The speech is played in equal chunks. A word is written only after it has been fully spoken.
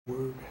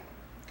Word.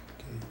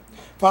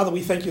 Father,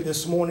 we thank you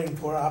this morning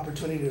for our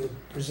opportunity to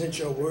present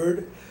your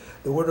word,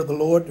 the word of the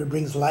Lord that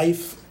brings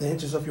life. The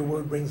entrance of your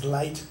word brings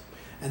light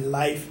and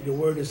life. Your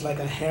word is like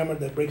a hammer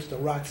that breaks the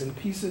rocks in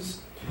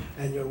pieces,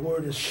 and your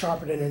word is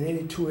sharper than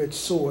any two-edged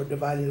sword,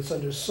 dividing us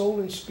under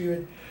soul and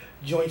spirit,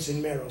 joints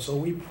and marrow. So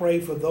we pray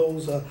for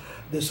those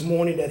this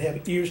morning that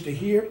have ears to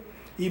hear,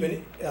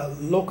 even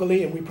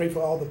locally, and we pray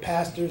for all the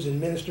pastors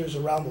and ministers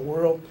around the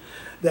world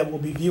that will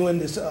be viewing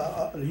this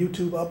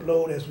YouTube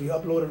upload as we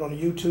upload it on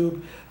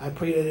YouTube. I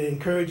pray that it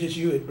encourages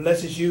you, it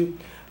blesses you,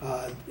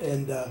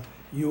 and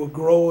you will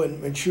grow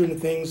and mature in the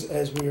things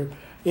as we're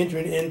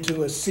entering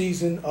into a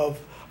season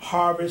of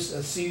harvest,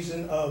 a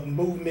season of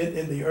movement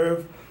in the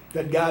earth,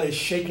 that God is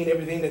shaking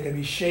everything that can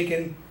be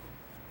shaken.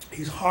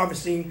 He's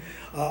harvesting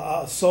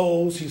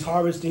souls. He's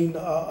harvesting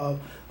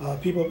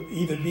people,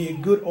 either be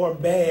it good or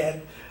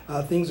bad.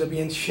 Things are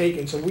being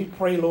shaken. So we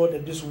pray, Lord,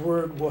 that this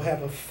word will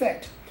have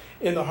effect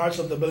in the hearts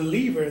of the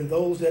believer and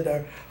those that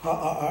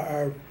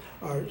are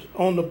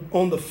on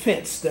the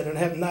fence, that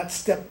have not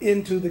stepped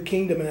into the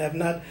kingdom and have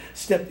not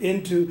stepped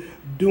into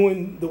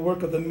doing the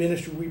work of the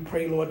ministry. We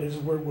pray, Lord, that this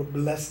word will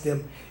bless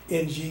them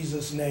in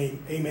Jesus'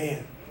 name.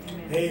 Amen.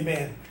 Amen.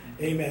 Amen.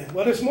 Amen.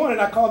 Well, this morning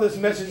I call this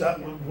message,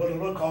 what the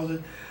Lord calls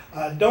it,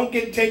 don't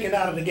get taken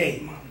out of the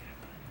game.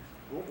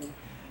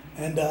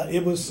 And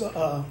it was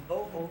the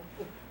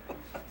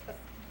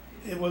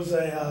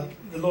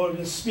Lord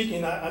was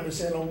speaking. I was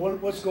saying,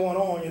 what's going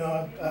on? You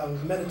know, I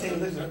was meditating.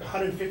 Listen,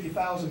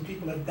 150,000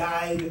 people have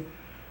died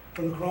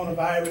from the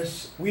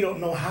coronavirus. We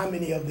don't know how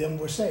many of them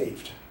were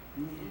saved.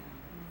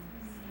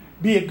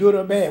 Be it good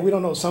or bad, we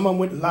don't know. Some of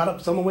them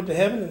someone went to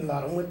heaven, and a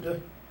lot of them went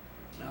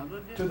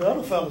to the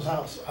other fellow's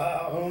house.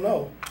 I don't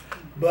know,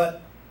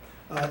 but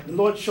the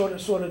Lord sort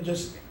of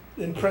just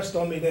impressed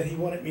on me that He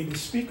wanted me to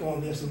speak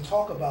on this and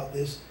talk about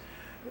this.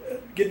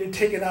 Getting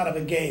taken out of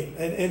a game,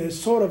 and it's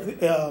sort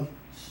of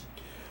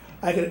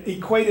I could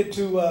equate it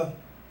to a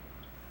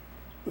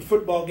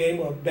football game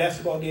or a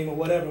basketball game or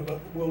whatever, but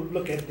we'll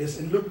look at this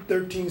in Luke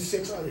 13:6.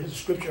 There's a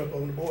scripture up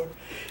on the board.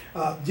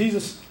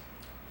 Jesus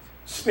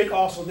spake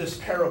also this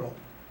parable.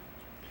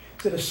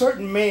 He said, a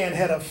certain man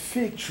had a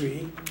fig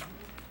tree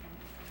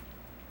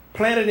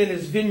planted in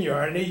his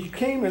vineyard, and he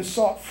came and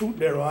sought fruit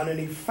thereon, and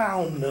he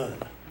found none.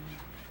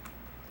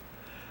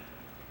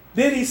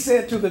 Then he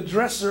said to the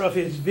dresser of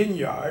his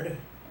vineyard,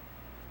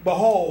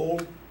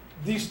 behold,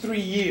 these 3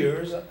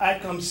 years I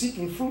come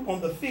seeking fruit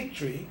on the fig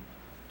tree,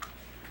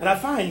 and I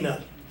find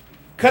none.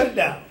 Cut it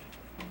down.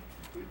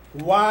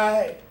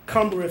 Why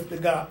cumbereth the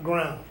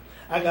ground?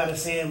 I got a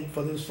saying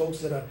for those folks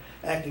that are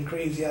acting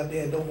crazy out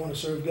there and don't want to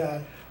serve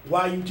God.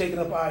 Why are you taking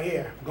up our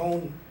air?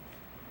 Going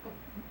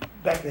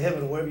back to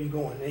heaven or wherever you're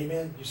going.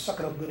 Amen? You're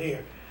sucking up good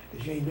air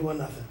because you ain't doing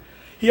nothing.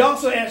 He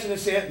also answered and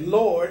said,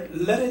 Lord,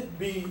 let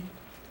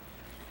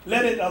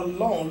it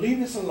alone, leave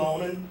this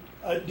alone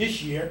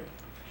this year,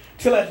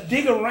 till I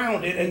dig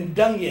around it and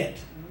dung it.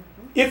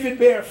 If it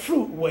bear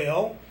fruit,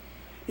 well.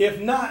 If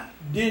not,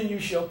 then you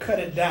shall cut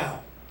it down.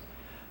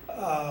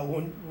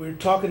 When we're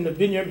talking the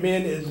vineyard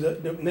men,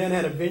 the man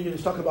had a vineyard.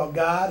 He's talking about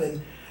God,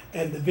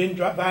 and the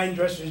vine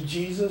dresser is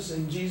Jesus,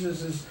 and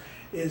Jesus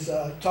is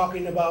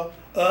talking about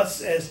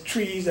us as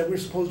trees, that we're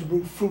supposed to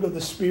bring fruit of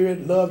the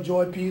Spirit, love,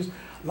 joy, peace,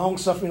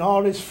 long-suffering,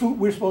 all this fruit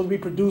we're supposed to be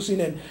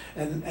producing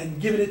and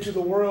giving it to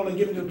the world and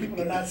giving it to people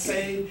that are not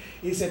saved.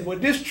 He said, well,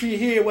 this tree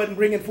here wasn't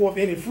bringing forth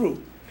any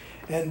fruit.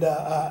 And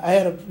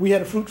we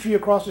had a fruit tree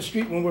across the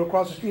street. When we were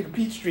across the street, a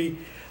peach tree,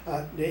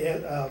 that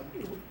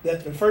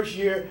the first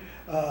year,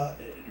 they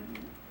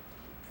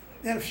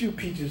had a few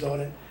peaches on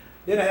it.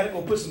 Then I had to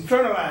go put some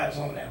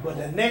fertilizer on that. But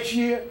the next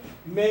year,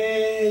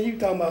 man, you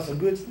talking about some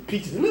good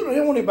peaches. They were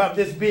only about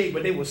this big,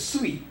 but they were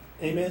sweet.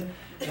 Amen?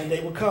 And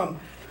they would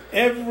come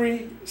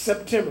every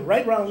September,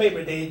 right around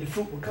Labor Day, the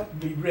fruit would come to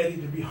be ready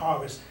to be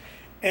harvested.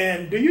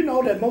 And do you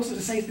know that most of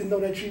the saints didn't know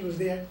that tree was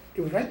there?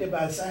 It was right there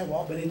by the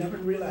sidewalk, but they never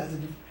realized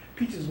that the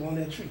peaches were on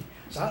that tree.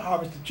 So I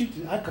harvested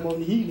peaches. I come on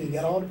the evening and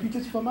got all the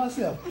peaches for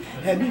myself.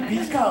 Had me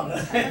peach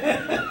cobbler.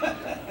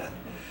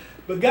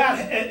 But God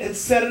had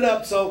set it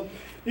up so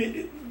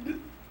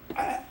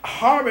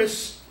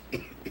harvest.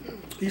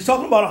 He's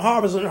talking about a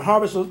harvest, and a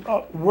harvest was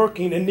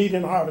working and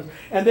needing a harvest.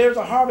 And there's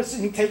a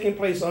harvesting taking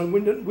place.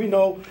 We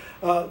know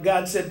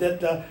God said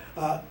that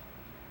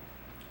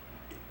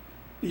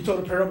He told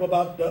a parable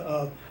about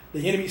the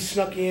enemy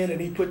snuck in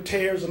and he put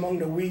tares among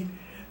the wheat.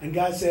 And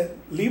God said,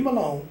 leave them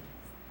alone.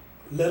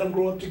 Let them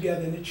grow up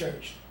together in the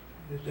church.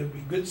 There'll be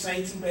good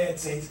saints and bad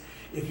saints.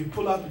 If you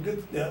pull out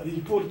if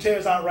you pull the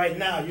tares out right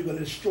now, you're going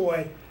to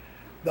destroy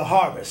the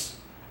harvest.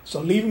 So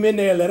leave them in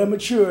there, let them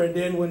mature, and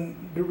then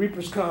when the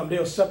reapers come,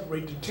 they'll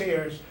separate the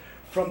tares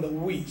from the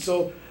wheat.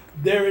 So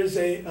there is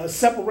a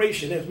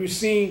separation, as we're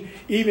seeing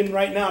even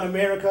right now in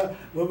America.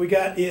 What we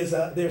got is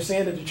they're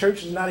saying that the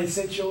church is not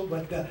essential,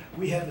 but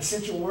we have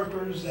essential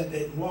workers at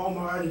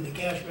Walmart and the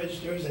cash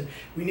registers, and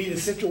we need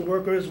essential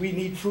workers. We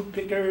need fruit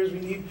pickers. We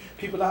need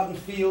people out in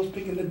the fields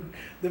picking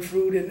the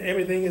fruit, and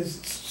everything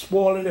is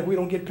spoiling if we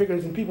don't get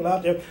pickers and people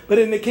out there. But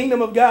in the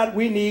kingdom of God,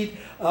 we need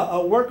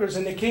workers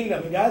in the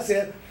kingdom. And God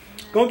said,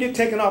 going to get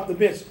taken off the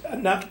bench,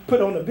 not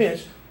put on the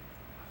bench.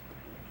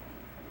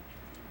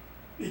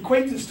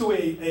 Equate this to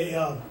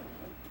a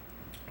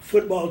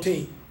football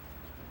team.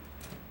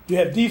 You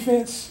have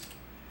defense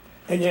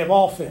and you have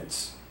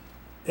offense.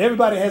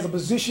 Everybody has a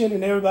position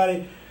and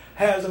everybody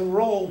has a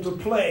role to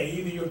play.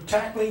 Either you're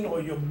tackling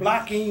or you're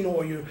blocking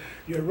or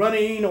you're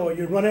running or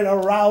you're running a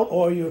route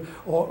or you're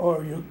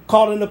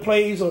calling the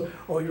plays or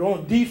you're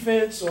on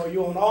defense or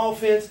you're on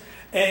offense.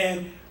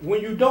 And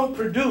when you don't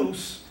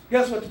produce,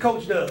 guess what the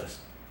coach does?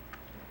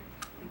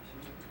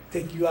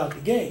 Take you out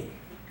the game.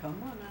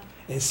 Come on now.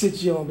 And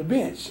sit you on the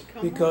bench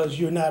because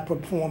you're not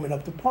performing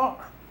up to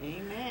par.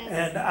 Amen.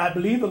 And I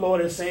believe the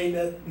Lord is saying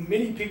that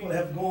many people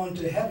have gone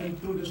to heaven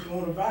through this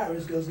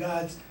coronavirus because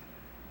God's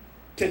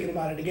taking them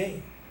out of the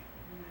game.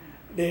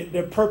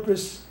 Their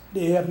purpose,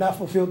 they have not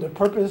fulfilled their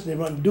purpose. They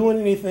weren't doing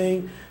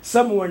anything.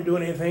 Some weren't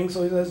doing anything.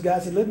 So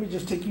God said, let me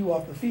just take you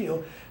off the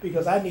field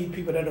because I need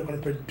people that are going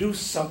to produce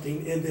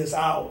something in this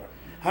hour.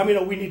 How many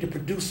know we need to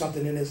produce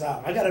something in this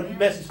hour? I got a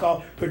message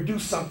called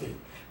Produce Something.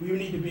 We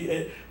need to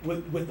be,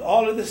 with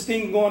all of this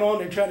thing going on,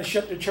 they're trying to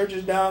shut the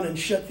churches down and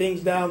shut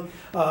things down.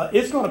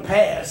 It's going to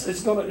pass.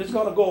 It's going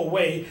to go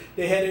away.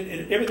 They had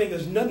it, everything,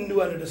 there's nothing new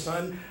under the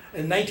sun.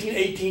 In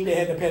 1918, they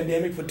had the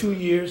pandemic for 2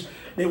 years.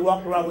 They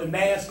walked around with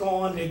masks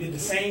on. They did the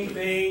same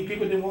thing.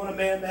 People didn't want to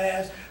wear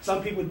masks.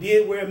 Some people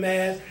did wear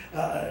masks.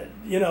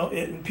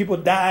 People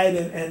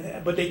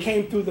died, but they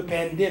came through the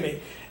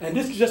pandemic. And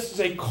this just is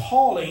a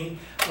calling,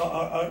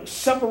 a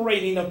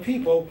separating of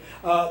people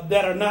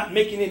that are not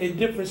making any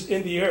difference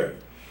in the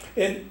earth.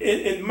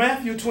 In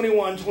Matthew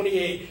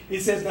 21:28,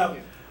 it says, now,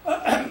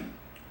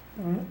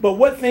 but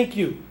what think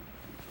you?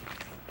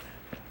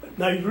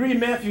 Now, you read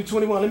Matthew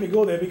 21. Let me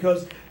go there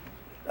because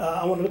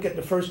I want to look at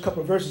the first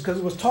couple of verses because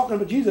it was talking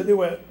about Jesus. They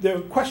were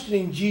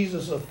questioning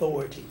Jesus'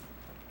 authority.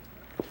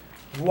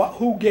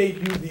 Who gave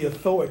you the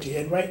authority?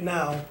 And right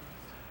now,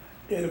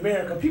 in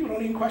America, people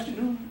don't even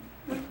question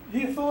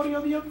the authority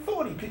of the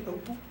authority,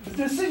 the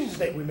decisions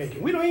that we're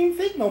making. We don't even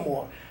think no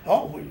more.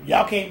 Oh,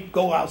 y'all can't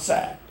go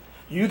outside.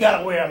 You got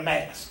to wear a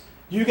mask.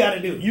 You got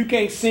to do it. You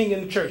can't sing in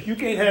the church. You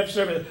can't have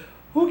service.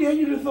 Who gave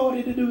you the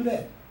authority to do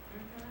that?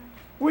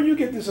 Where you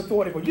get this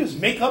authority? Well, you just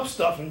make up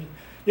stuff, and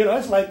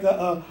it's like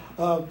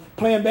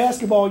playing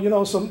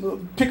basketball.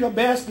 Some pick up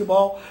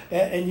basketball,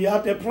 and you're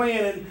out there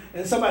playing,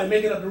 and somebody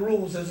making up the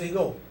rules as they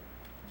go.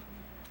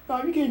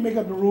 No, you can't make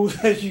up the rules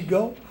as you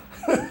go.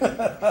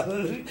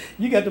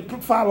 You got to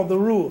follow the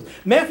rules.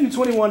 Matthew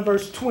 21,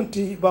 verse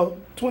 20, about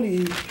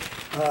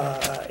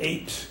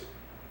 28.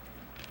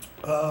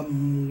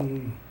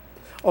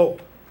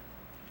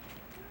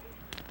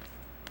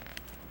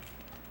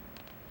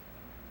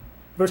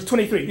 Verse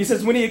 23, he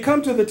says, when he had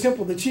come to the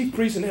temple, the chief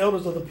priests and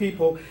elders of the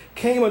people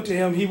came unto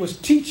him. He was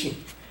teaching.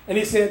 And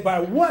he said,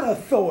 by what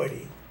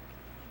authority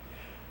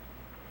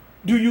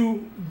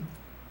doest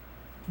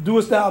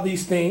thou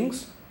these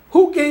things?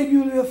 Who gave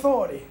you the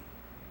authority?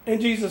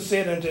 And Jesus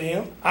said unto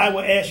him, I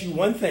will ask you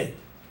one thing,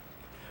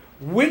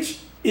 which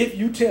if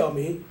you tell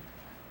me,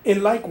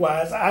 and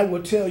likewise I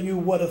will tell you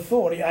what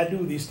authority I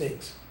do these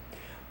things.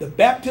 The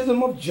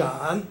baptism of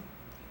John,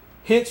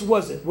 hence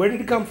was it? Where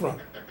did it come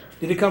from?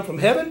 Did it come from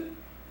heaven?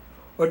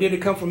 Or did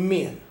it come from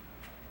men?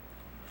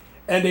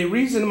 And they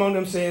reasoned among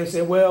themselves and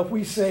said, well, if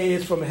we say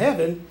it's from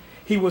heaven,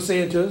 he will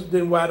say unto us,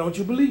 then why don't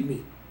you believe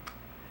me?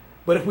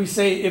 But if we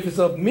say if it's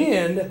of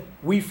men,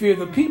 we fear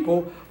the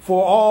people,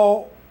 for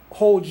all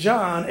hold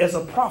John as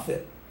a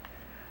prophet.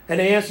 And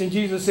they answered, and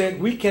Jesus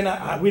said, we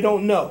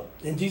don't know.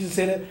 And Jesus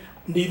said,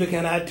 neither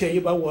can I tell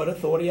you by what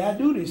authority I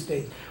do these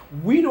things.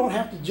 We don't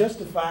have to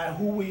justify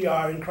who we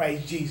are in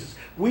Christ Jesus.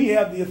 We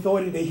have the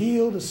authority to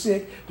heal the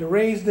sick, to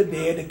raise the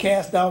dead, to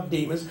cast out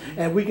demons,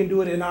 and we can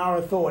do it in our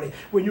authority.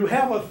 When you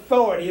have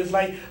authority, it's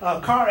like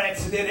a car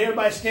accident.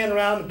 Everybody standing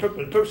around,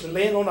 the person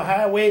laying on the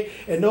highway,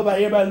 and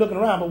everybody looking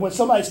around. But when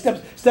somebody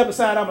step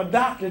aside, I'm a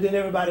doctor, then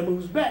everybody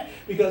moves back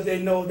because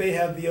they know they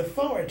have the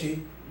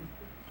authority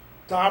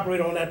to operate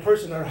on that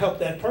person or help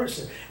that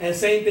person. And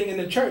same thing in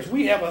the church.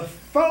 We have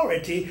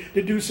authority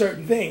to do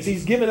certain things.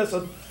 He's given us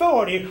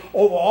authority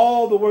over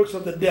all the works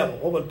of the devil,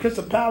 over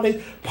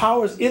principalities,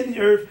 powers in the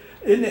earth,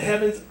 in the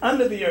heavens,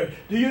 under the earth.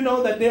 Do you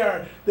know that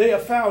they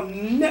have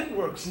found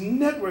networks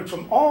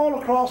from all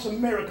across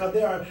America?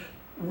 There are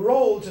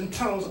roads and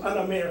tunnels in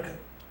America.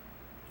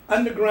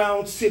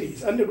 Underground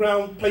cities,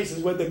 underground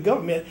places where the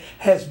government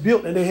has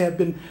built, and they have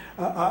been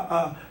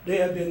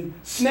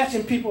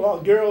snatching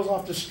girls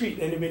off the street,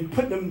 and they've been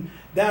putting them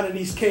down in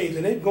these caves,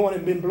 and they've gone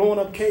and been blowing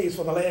up caves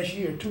for the last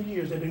 2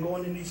 years. They've been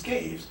going in these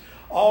caves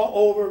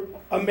all over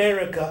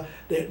America.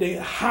 They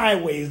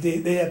highways,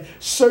 they have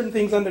certain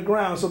things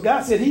underground. So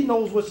God said He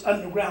knows what's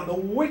underground. The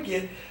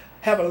wicked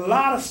have a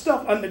lot of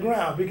stuff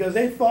underground because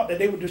they thought that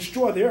they would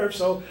destroy the earth.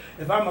 So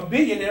if I'm a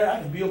billionaire, I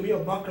can build me a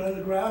bunker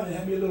underground and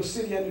have me a little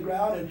city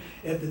underground. And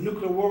if the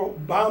nuclear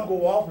bomb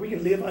go off, we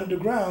can live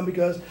underground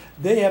because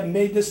they have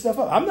made this stuff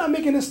up. I'm not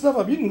making this stuff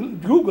up. You can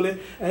Google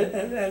it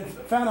and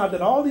find out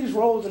that all these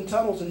roads and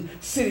tunnels and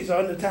cities are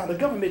under town. The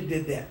government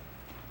did that.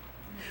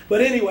 But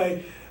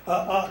anyway,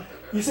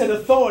 he said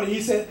authority.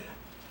 He said,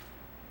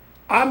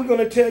 I'm going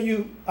to tell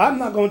you, I'm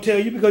not going to tell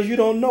you because you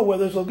don't know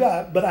whether it's of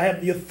God, but I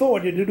have the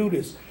authority to do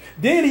this.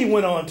 Then he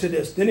went on to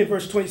this. Then in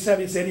verse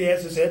 27, he said, he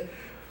answered, said,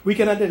 we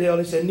cannot tell.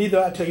 He said,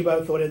 neither I tell you by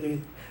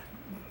authority.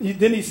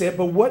 Then he said,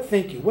 but what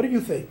think you? What do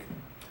you think?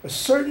 A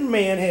certain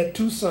man had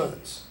 2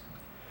 sons.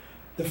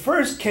 The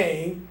first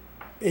came,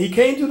 he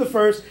came to the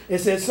first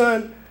and said,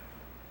 son,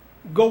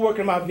 go work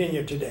in my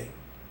vineyard today.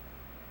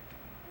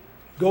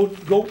 Go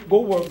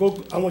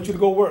work. I want you to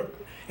go work.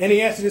 And he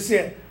answered and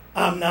said,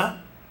 I'm not.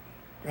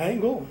 I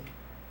ain't going.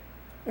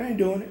 I ain't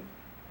doing it.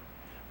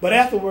 But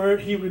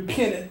afterward, he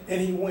repented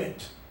and he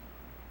went.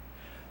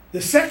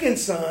 The second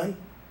son,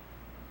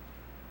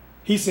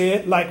 he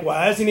said,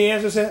 likewise, and he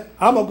answered and said,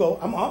 I'm going to go.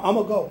 I'm going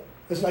to go.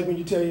 It's like when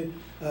you tell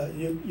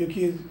your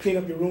kids clean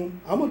up your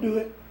room. I'm going to do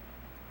it.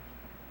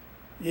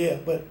 Yeah,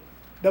 but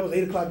that was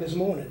 8 o'clock this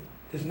morning.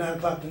 It's 9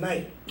 o'clock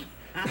tonight.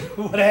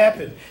 What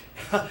happened?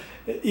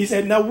 He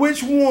said, now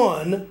which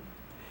one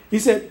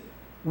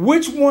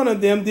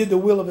of them did the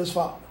will of his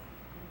father?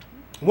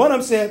 One of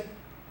them said,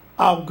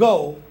 I'll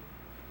go.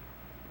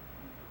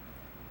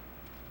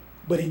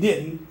 But he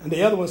didn't. And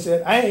the other one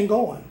said, I ain't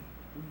going.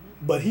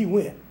 But he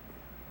went.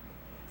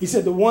 He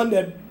said the one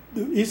that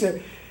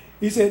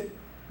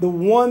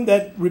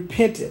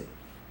repented.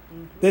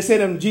 They said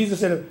unto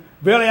Jesus, said,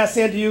 verily I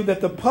say unto you that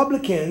the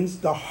publicans,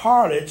 the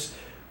harlots,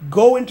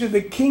 go into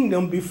the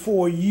kingdom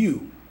before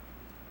you.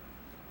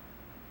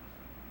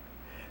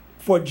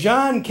 For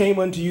John came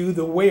unto you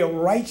the way of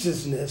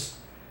righteousness,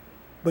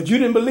 but you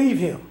didn't believe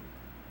him.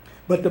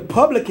 But the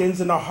publicans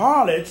and the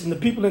harlots and the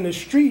people in the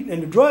street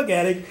and the drug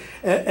addicts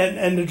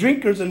and the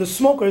drinkers and the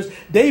smokers,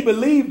 they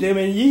believed him.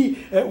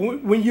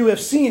 And when you have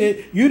seen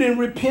it, you didn't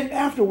repent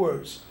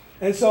afterwards.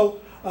 And so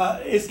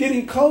it's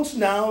getting close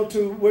now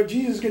to where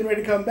Jesus is getting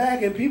ready to come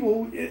back, and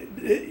people,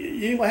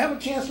 you will have a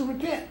chance to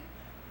repent.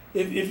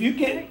 If you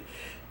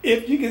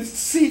can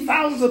see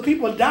thousands of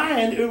people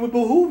dying, it would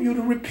behoove you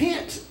to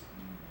repent.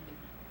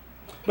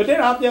 But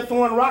they're out there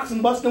throwing rocks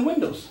and busting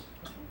windows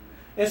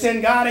and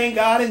saying God ain't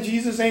God and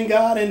Jesus ain't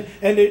God, and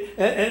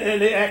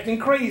they're acting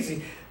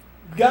crazy.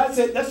 God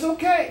said, that's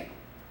okay.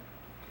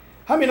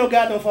 How many know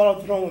God don't fall off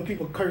the throne when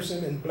people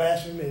cursing and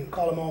blaspheming and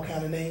call him all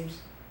kind of names?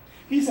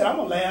 He said, I'm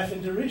going to laugh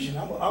in derision.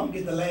 I'm going to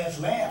get the last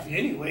laugh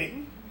anyway.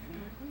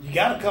 You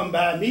got to come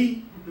by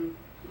me.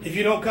 If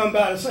you don't come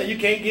by the Son, you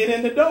can't get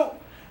in the door.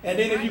 And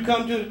then if you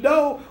come to the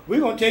door, we're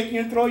going to take you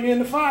and throw you in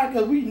the fire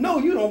because we know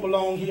you don't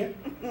belong here.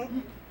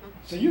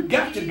 So you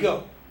got to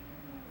go.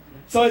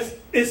 So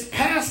it's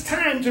past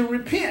time to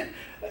repent.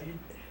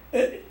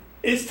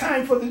 It's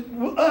time for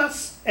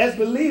us as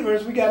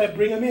believers, we got to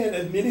bring them in.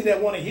 As many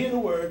that want to hear the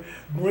word,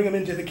 bring them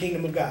into the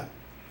kingdom of God.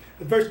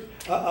 Verse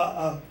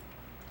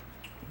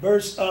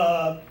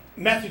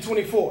Matthew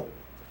 24.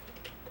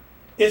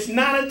 It's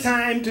not a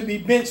time to be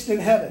benched in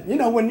heaven. You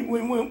know,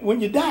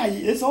 when you die,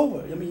 it's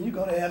over. I mean, you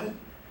go to heaven.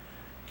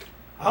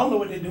 I don't know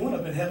what they're doing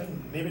up in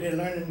heaven. Maybe they're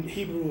learning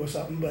Hebrew or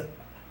something, but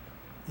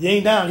you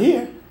ain't down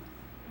here.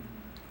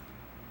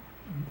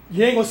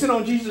 You ain't going to sit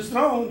on Jesus'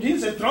 throne.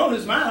 Jesus said, throne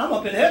is mine. I'm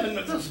up in heaven,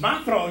 but this is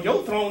my throne.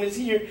 Your throne is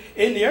here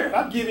in the earth.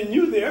 I've given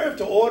you the earth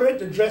to order it,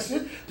 to dress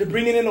it, to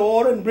bring it into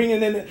order and bring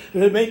it in,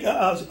 to make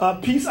a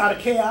peace out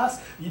of chaos.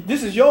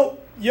 This is your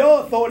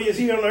authority is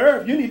here on the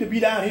earth. You need to be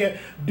down here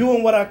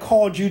doing what I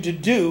called you to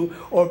do,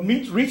 or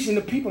reaching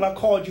the people I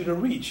called you to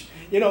reach.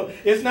 You know,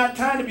 it's not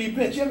time to be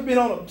benched. You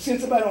ever seen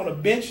somebody on a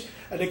bench?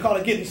 They call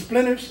it getting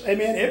splinters.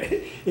 Amen.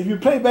 If you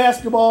play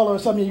basketball or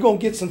something, you're going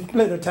to get some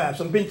splinter time,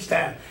 some bench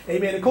time.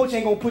 Amen. The coach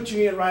ain't going to put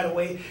you in right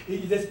away.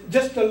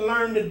 Just to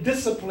learn the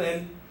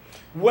discipline,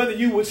 whether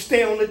you would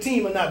stay on the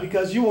team or not,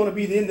 because you want to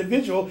be the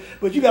individual,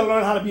 but you got to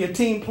learn how to be a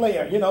team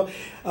player. You know,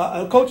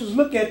 coaches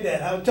look at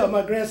that. I would tell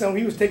my grandson when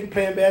he was playing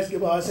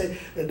basketball, I say,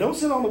 don't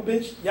sit on the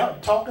bench, y'all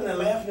talking and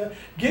laughing.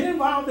 Get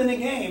involved in the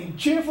game.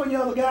 Cheer for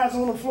your other guys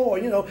on the floor.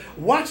 You know,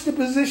 watch the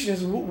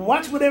positions.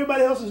 Watch what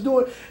everybody else is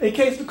doing. In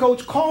case the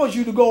coach calls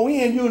you to go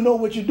in, you'll know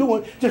what you're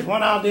doing. Just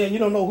run out there and you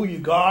don't know who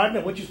you're guarding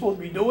and what you're supposed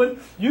to be doing.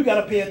 You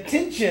got to pay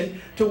attention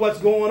to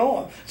what's going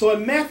on. So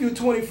in Matthew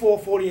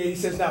 24:48, he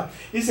says,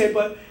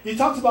 but he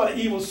talks about an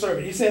evil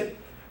servant. He said,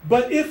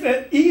 but if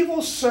an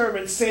evil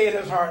servant say in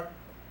his heart,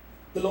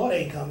 the Lord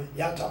ain't coming.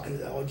 Y'all talking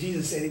to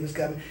Jesus said he was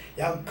coming.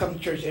 Y'all come to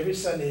church every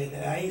Sunday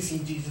and I ain't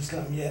seen Jesus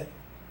come yet.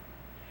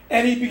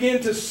 And he began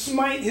to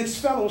smite his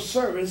fellow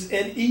servants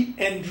and eat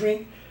and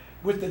drink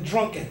with the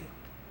drunken.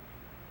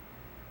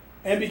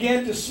 And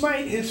began to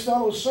smite his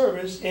fellow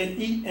servants and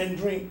eat and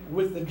drink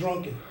with the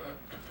drunken.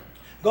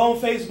 Go on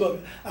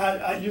Facebook.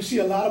 You see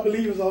a lot of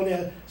believers on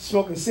there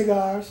smoking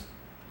cigars,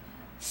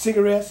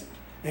 cigarettes,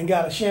 and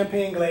got a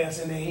champagne glass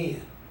in their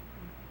hand.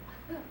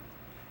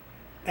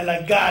 And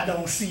like God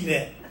don't see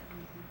that.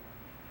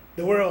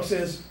 The world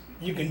says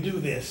you can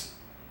do this.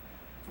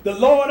 The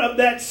Lord of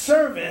that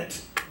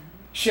servant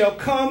shall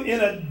come in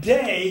a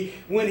day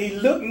when he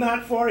look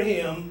not for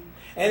him,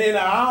 and in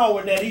an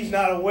hour that he's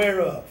not aware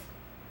of.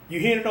 You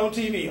hear it on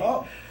TV.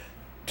 Oh,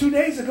 2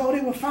 days ago they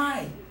were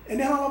fine. And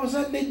then all of a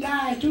sudden they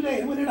died 2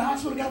 days. Went in the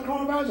hospital, got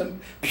coronavirus, and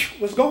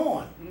was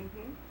gone.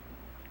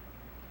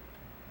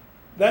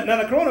 Now,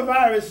 the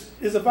coronavirus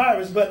is a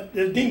virus, but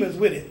there's demons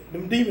with it.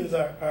 Them demons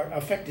are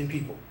affecting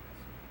people,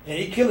 and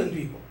they're killing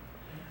people.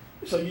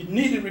 So you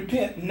need to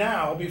repent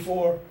now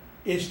before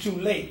it's too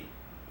late.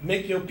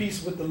 Make your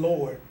peace with the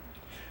Lord.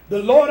 The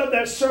Lord of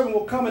that servant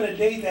will come in a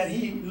day that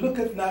he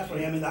looketh not for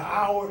him, in the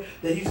hour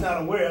that he's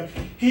not aware of.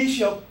 He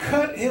shall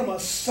cut him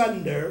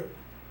asunder,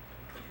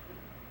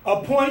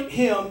 appoint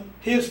him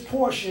his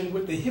portion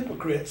with the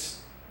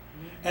hypocrites,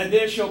 and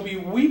there shall be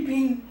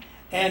weeping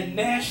and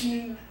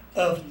gnashing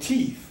of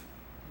teeth.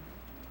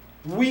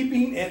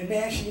 Weeping and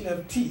gnashing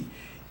of teeth.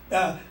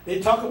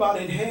 They talk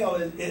about in hell,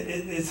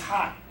 it's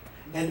hot.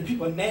 And the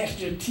people gnash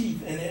their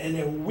teeth and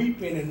they're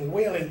weeping and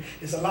wailing.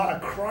 There's a lot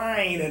of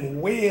crying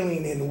and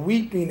wailing and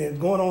weeping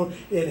and going on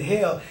in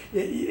hell.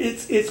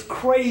 It's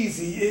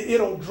crazy.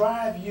 It'll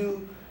drive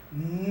you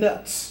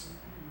nuts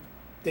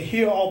to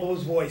hear all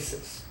those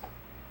voices.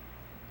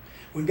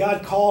 When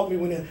God called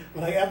me,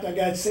 after I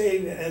got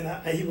saved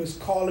and he was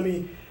calling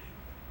me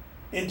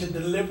into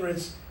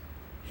deliverance,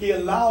 he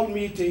allowed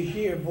me to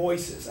hear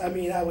voices. I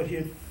mean, I would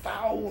hear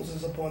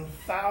thousands upon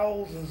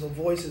thousands of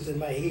voices in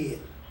my head.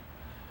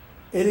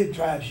 And it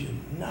drives you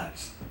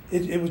nuts.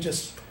 It was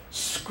just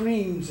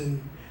screams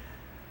and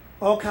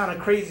all kind of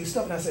crazy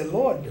stuff. And I said,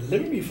 Lord,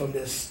 deliver me from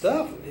this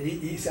stuff.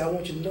 He said, I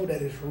want you to know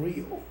that it's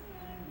real.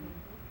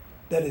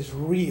 That is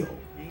real.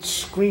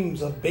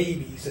 Screams of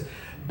babies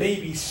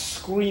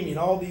screaming,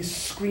 all these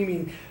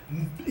screaming.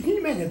 Can you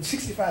imagine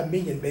 65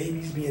 million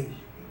babies being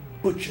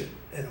butchered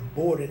and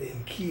aborted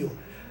and killed?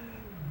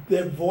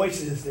 Their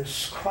voices, their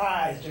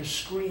cries, their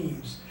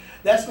screams.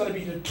 That's going to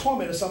be the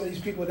torment of some of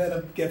these people that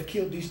have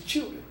killed these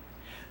children.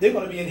 They're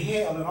going to be in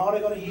hell, and all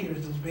they're going to hear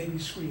is those baby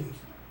screams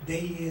day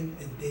in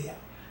and day out.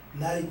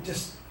 Not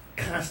just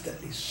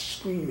constantly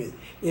screaming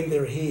in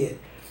their head.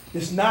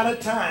 It's not a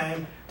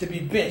time to be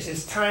benched.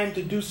 It's time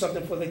to do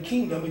something for the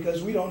kingdom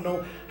because we don't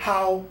know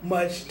how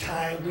much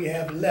time we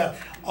have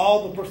left.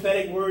 All the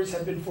prophetic words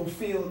have been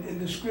fulfilled in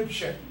the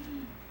scripture.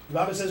 The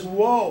Bible says,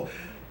 whoa,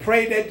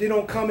 pray that they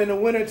don't come in the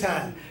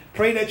wintertime.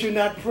 Pray that you're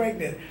not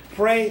pregnant.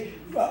 Pray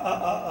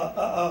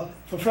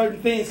for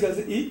certain things because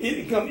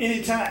it can come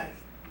anytime.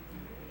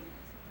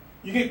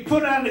 You get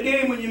put out of the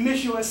game when you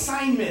miss your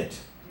assignment.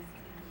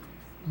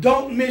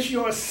 Don't miss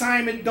your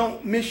assignment.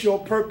 Don't miss your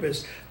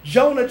purpose.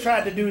 Jonah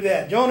tried to do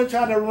that. Jonah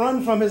tried to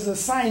run from his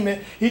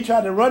assignment. He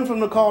tried to run from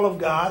the call of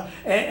God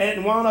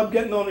and wound up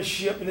getting on a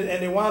ship and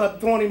they wound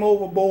up throwing him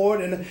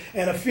overboard and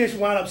a fish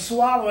wound up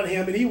swallowing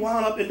him and he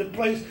wound up in the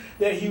place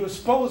that he was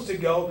supposed to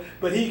go.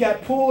 But he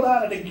got pulled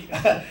out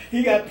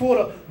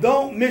of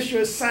Don't miss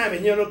your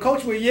assignment. You know, the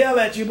coach will yell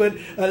at you, but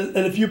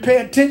and if you pay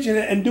attention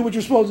and do what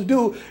you're supposed to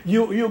do,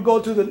 you'll go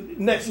to the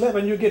next level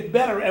and you'll get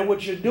better at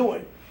what you're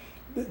doing.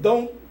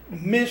 Don't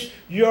miss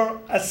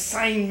your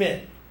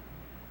assignment.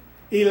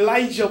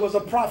 Elijah was a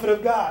prophet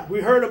of God.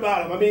 We heard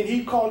about him. I mean,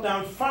 he called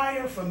down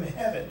fire from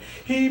heaven.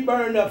 He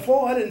burned up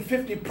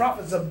 450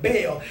 prophets of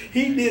Baal.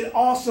 He did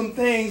awesome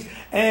things,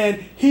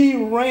 and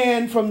he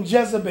ran from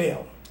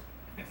Jezebel.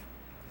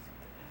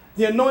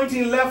 The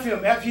anointing left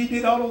him. After he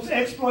did all those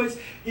exploits,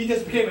 he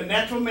just became a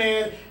natural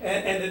man,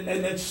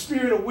 and the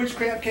spirit of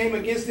witchcraft came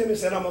against him and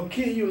said, I'm going to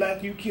kill you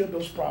like you killed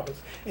those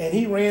prophets. And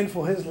he ran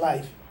for his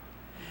life.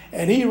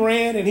 And he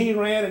ran, and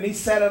he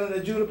sat under the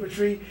juniper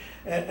tree,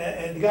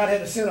 and God had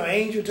to send an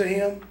angel to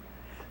him,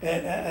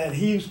 and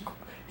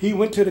he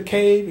went to the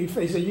cave.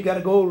 He said, you got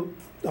to go,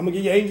 I'm going to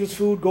give you angels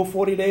food, go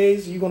 40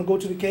 days, you're going to go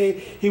to the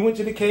cave. He went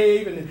to the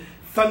cave, and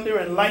thunder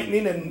and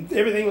lightning and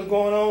everything was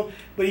going on,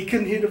 but he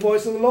couldn't hear the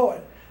voice of the Lord.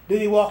 Then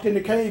he walked in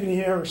the cave, and he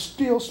heard a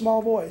still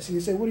small voice.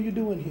 He said, what are you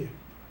doing here?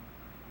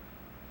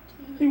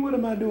 He said, what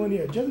am I doing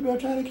here? Jezebel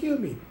trying to kill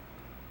me.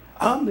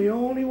 I'm the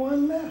only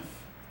one left.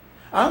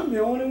 I'm the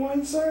only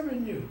one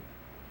serving you.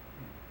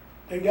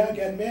 And God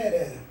got mad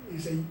at him. He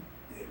said,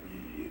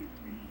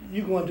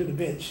 you going to the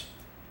bench.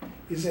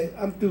 He said,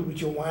 I'm through with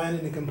your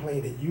whining and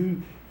complaining.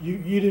 You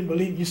didn't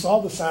believe. You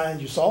saw the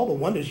signs. You saw the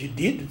wonders. You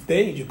did the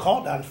things. You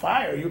called down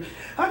fire.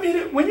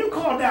 When you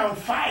call down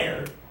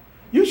fire,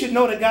 you should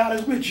know that God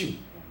is with you.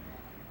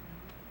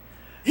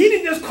 He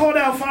didn't just call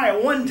down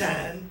fire one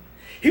time.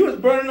 He was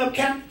burning up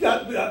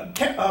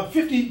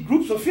 50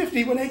 groups of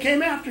 50 when they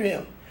came after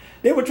him.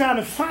 They were trying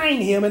to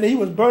find him, and he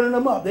was burning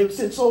them up. They would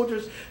send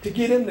soldiers to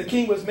get him. The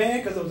king was mad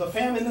because there was a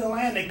famine in the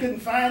land. They couldn't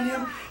find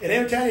him. And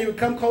every time they would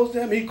come close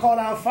to him, he'd call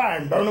down fire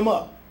and burn them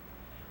up.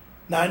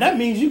 Now, that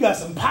means you got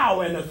some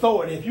power and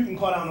authority if you can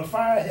call down a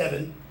fire of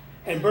heaven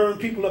and burn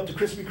people up to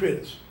crispy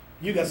critters.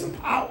 You got some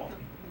power.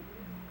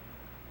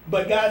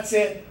 But God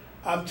said,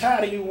 I'm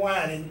tired of you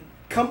whining.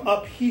 Come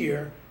up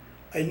here,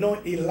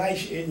 anoint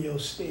Elisha in your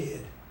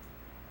stead.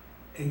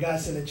 And God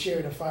sent a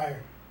chariot of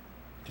fire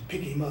to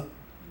pick him up.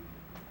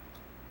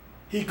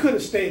 He could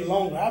have stayed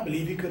longer. I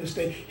believe he could have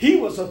stayed. He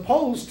was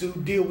supposed to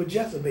deal with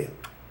Jezebel,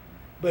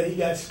 but he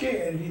got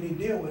scared and he didn't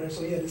deal with her,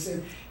 so he had to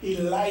send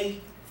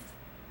Elisha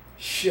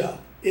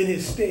in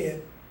his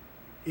stead.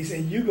 He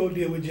said, you go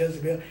deal with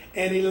Jezebel.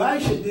 And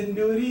Elisha didn't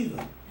do it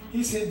either.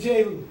 He said,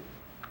 Jehu.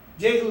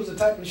 Jehu is the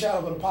type and shadow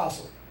of an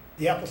apostle,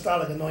 the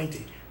apostolic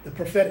anointing. The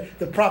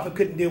prophet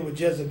couldn't deal with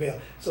Jezebel.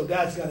 So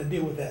God's going to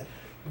deal with that.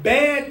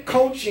 Bad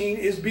coaching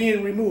is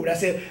being removed. I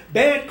said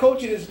bad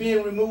coaching is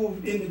being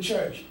removed in the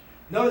church.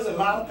 Notice a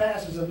lot of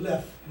pastors have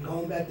left and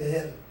gone back to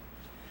heaven.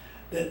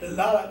 The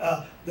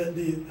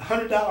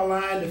 $100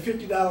 line, the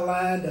 $50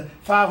 line, the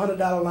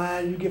 $500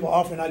 line, you give an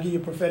offering, I'll give you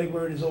a prophetic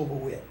word, is over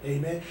with.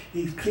 Amen.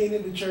 He's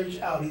cleaning the church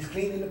out. He's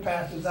cleaning the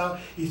pastors out.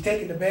 He's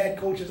taking the bad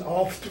coaches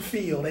off the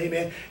field.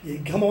 Amen.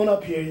 You come on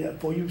up here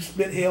before you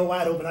split hell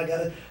wide open. I got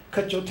to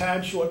cut your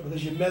time short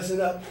because you're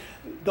messing up.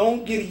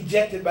 Don't get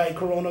ejected by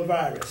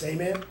coronavirus.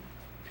 Amen.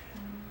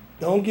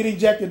 Don't get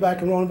ejected by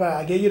coronavirus.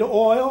 I gave you the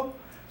oil,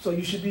 so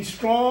you should be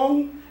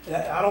strong.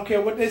 I don't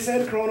care what they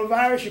said, the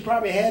coronavirus, you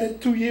probably had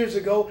it 2 years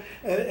ago,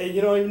 and you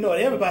don't even know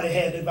it. Everybody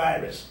had the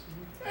virus.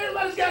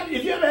 Everybody's got,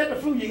 if you ever had the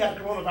flu, you got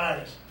the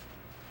coronavirus.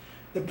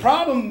 The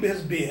problem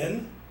has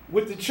been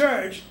with the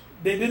church,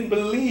 they didn't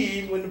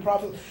believe when the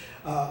prophet,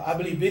 I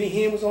believe Benny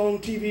Hinn was on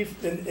TV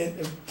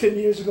 10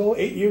 years ago,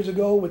 8 years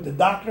ago with the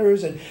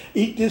doctors, and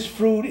eat this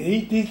fruit,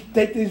 and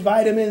take these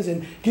vitamins,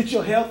 and get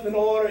your health in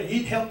order, and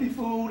eat healthy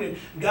food, and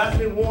God's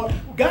been warned.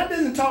 God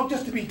doesn't talk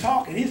just to be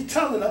talking. He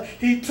told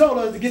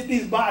us to get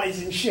these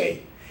bodies in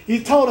shape.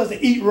 He told us to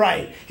eat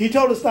right. He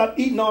told us to stop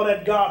eating all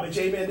that garbage,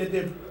 amen, that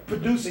they're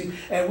producing,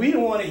 and we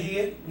don't want to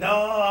hear it.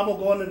 No, I'm going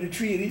to go under the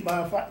tree and eat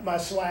my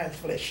swine's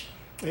flesh,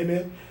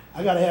 amen.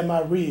 I got to have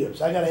my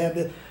ribs. I got to have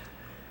this.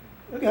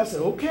 I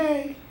said,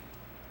 okay,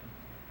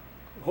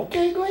 go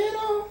ahead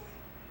on.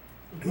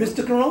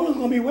 Mr. Corona's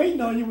going to be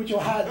waiting on you with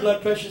your high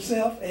blood pressure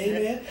self,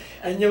 amen,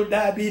 and your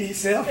diabetes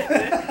self.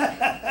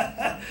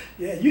 Yeah,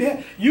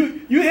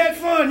 you had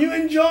fun. You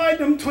enjoyed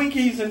them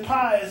Twinkies and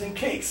pies and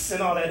cakes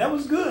and all that. That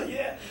was good,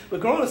 yeah. But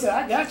Corona said,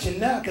 I got you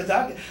now because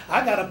I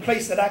got a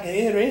place that I can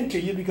enter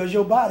into you because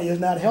your body is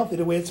not healthy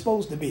the way it's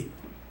supposed to be.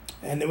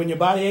 And then when your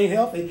body ain't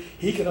healthy,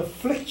 he can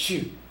afflict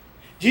you.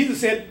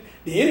 Jesus said,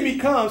 the enemy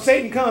comes,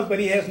 Satan comes, but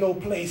he has no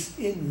place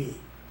in me.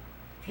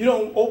 If you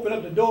don't open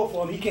up the door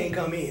for him, he can't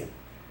come in.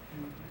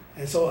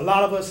 And so a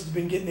lot of us has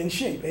been getting in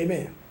shape.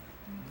 Amen.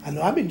 I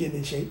know I've been getting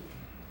in shape.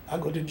 I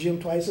go to the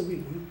gym twice a week.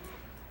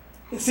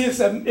 See, it's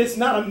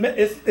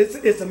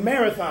a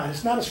marathon.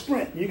 It's not a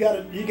sprint. You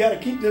gotta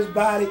keep this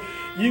body.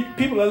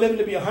 People are living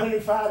to be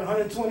 105,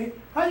 120.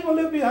 How you gonna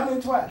live to be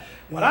 120?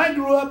 When I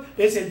grew up,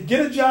 they said,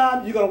 get a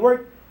job. You're gonna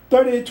work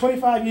 30,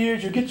 25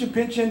 years. You get your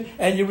pension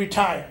and you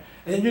retire.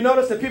 And you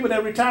notice the people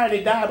that retire,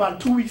 they die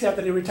about 2 weeks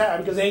after they retire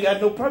because they ain't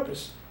got no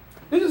purpose.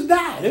 They just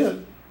die.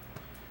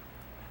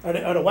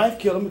 Or the wife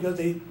killed them because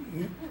they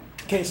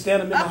can't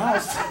stand them in the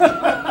house.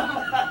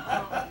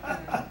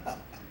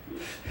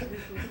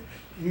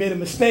 He made a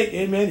mistake,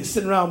 amen. He's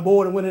sitting around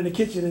bored and went in the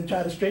kitchen and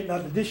tried to straighten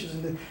out the dishes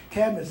and the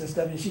cabinets and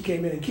stuff, and she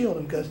came in and killed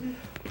him because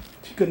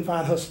she couldn't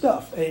find her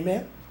stuff,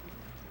 amen.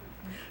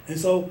 And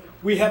so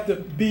we have to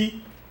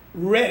be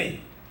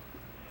ready.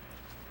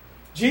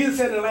 Jesus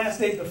said in the last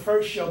days, the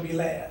first shall be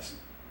last.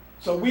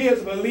 So we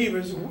as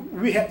believers,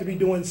 we have to be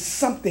doing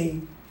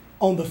something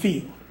on the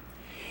field.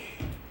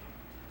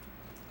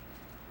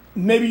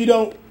 Maybe you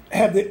don't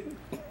have the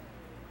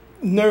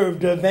nerve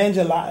to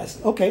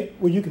evangelize. Okay,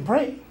 well, you can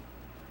pray.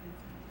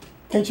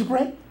 Can't you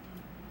pray?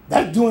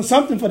 That's doing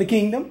something for the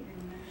kingdom.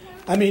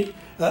 I mean,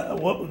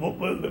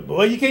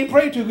 well, you can't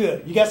pray too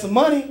good. You got some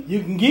money,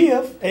 you can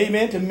give,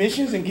 amen, to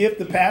missions and give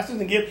to pastors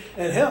and give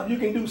and help. You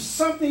can do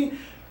something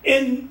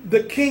in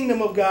the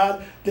kingdom of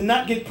God to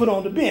not get put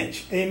on the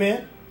bench.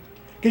 Amen.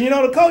 Because,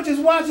 the coach is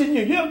watching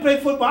you. You ever play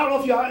football? I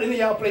don't know if any of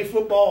y'all play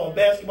football or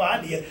basketball.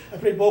 I did. I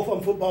played both of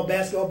them, football,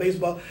 basketball,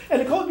 baseball.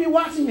 And the coach be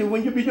watching you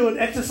when you be doing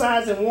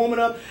exercise and warming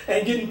up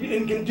and getting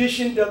in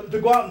condition to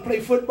go out and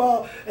play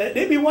football.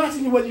 They be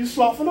watching you whether you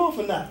sloughing off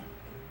or not.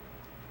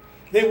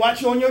 They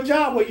watch you on your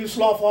job whether you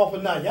slough off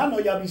or not. Y'all know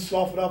y'all be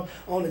sloughing off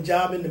on the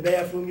job in the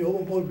bathroom. You're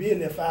supposed to be in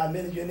there 5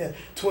 minutes. You're in there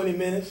 20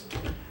 minutes.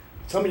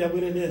 Some of y'all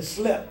went in there and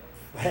slept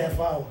for half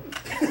hour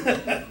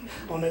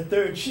on that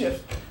third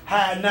shift,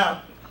 hiding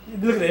out.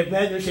 Look at that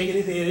man shaking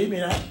his head.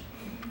 Amen.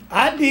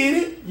 I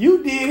did it.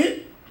 You did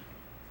it.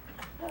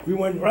 We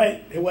weren't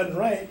right. It wasn't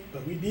right,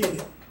 but we did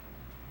it.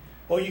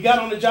 Or you got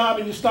on the job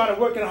and you started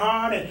working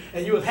hard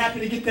and you was happy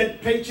to get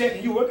that paycheck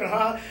and you working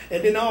hard,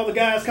 and then all the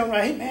guys come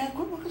around, hey man,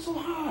 quit working so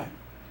hard.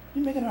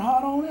 You making it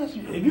hard on us.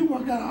 If you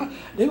work that hard,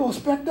 they're going to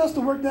expect us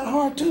to work that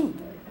hard too.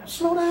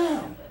 Slow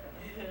down.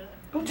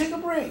 Go take a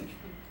break.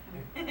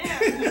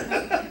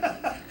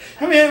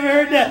 Have you ever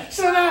heard that?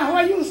 Slow down.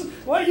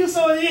 Why are you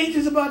so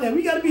anxious about that?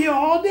 We got to be here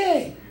all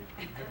day.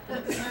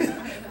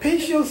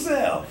 Pace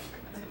yourself.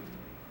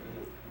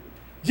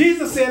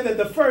 Jesus said that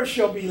the first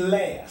shall be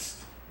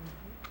last.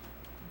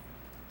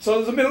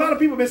 So there's been a lot of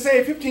people been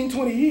saved 15,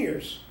 20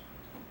 years.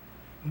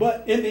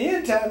 But in the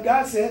end time,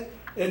 God said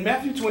in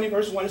Matthew 20,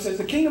 verse 1, it says,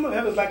 the kingdom of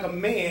heaven is like a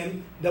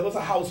man that was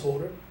a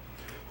householder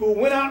who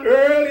went out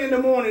early in the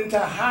morning to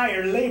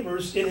hire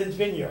laborers in his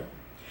vineyard.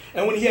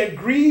 And when he had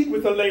agreed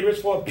with the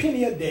laborers for a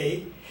penny a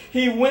day,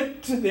 he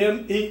went to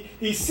them,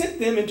 he sent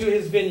them into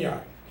his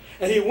vineyard.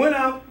 And he went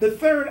out the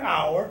third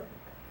hour,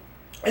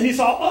 and he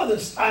saw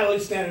others idly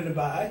standing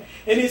by.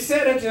 And he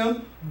said unto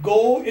them,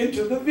 go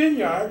into the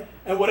vineyard,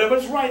 and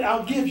whatever's right,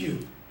 I'll give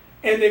you.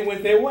 And they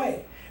went their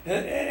way.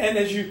 And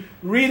as you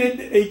read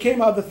it, he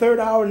came out the 3rd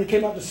hour, and he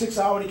came out the 6th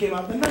hour, and he came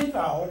out the 9th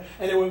hour,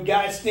 and there were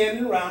guys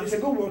standing around. He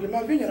said, go work in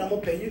my vineyard. I'm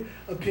going to pay you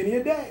a penny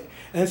a day.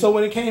 And so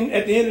when it came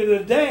at the end of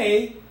the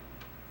day,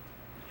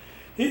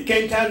 it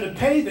came time to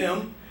pay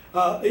them.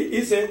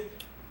 He said,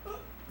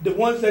 the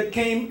ones that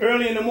came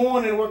early in the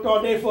morning and worked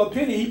all day for a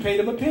penny, he paid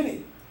them a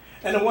penny.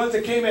 And the ones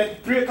that came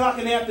at 3 o'clock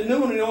in the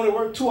afternoon and only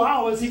worked 2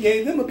 hours, he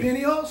gave them a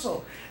penny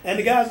also. And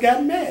the guys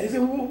got mad. He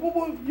said,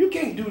 well, you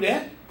can't do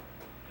that.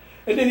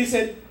 And then he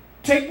said,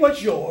 take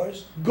what's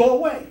yours, go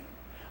away.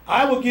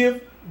 I will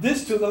give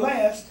this to the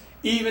last,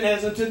 even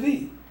as unto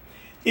thee.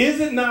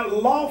 Is it not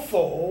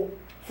lawful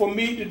for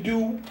me to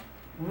do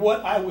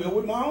what I will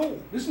with my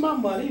own? This is my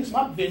money, it's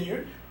my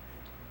vineyard.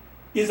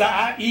 Is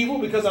I evil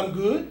because I'm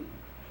good?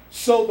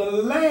 So the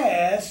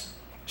last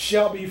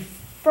shall be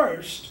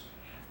first,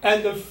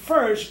 and the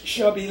first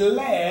shall be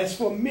last,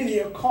 for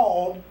many are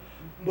called,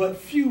 but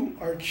few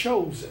are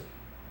chosen.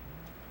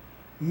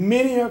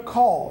 Many are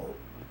called.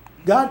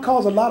 God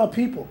calls a lot of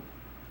people.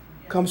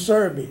 Come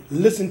serve me,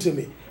 listen to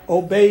me,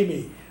 obey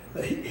me,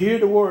 hear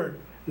the word,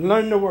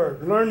 learn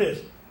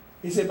this.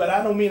 He said, but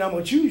I don't mean I'm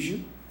going to choose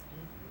you.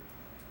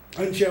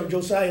 I can share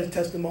Josiah's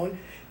testimony.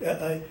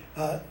 In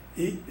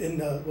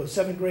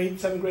 7th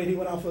grade, he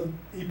went out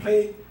he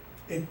played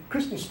in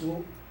Christian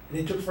school, and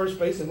he took first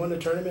place and won the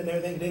tournament and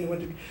everything. Then he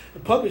went to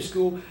the public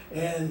school,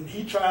 and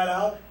he tried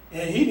out,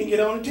 and he didn't get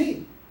on the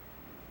team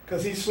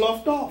because he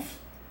sloughed off.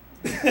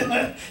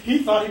 He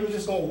thought he was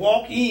just going to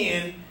walk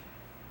in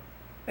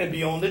and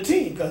be on the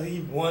team because he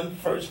won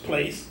first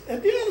place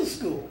at the other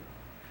school.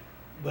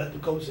 But the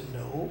coach said,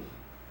 no,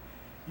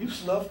 you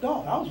sloughed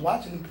off. I was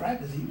watching him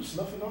practice. He was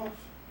sloughing off.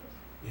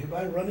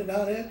 Everybody running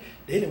down there.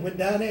 They didn't went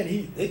down there,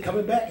 and they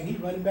coming back, and he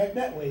running back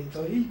that way.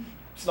 So he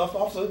sloughed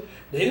off, so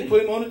they didn't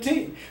put him on the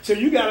team. So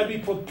you got to be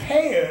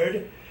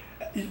prepared.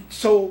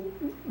 So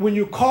when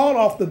you call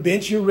off the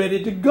bench, you're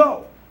ready to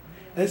go.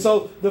 And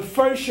so the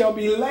first shall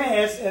be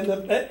last, and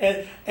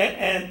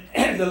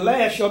the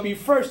last shall be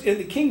first in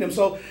the kingdom.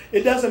 So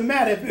it doesn't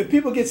matter if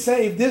people get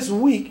saved this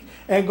week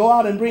and go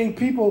out and bring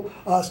people,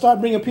 start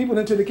bringing people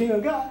into the kingdom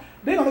of God.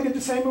 They're going to get the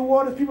same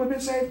reward as people have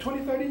been saved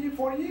 20, 30,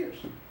 40 years.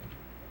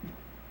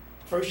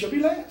 First shall be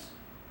last.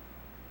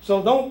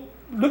 So don't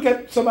look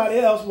at somebody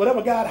else.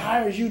 Whatever God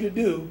hires you to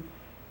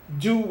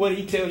do what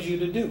he tells you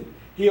to do.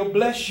 He'll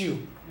bless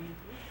you.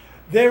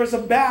 There is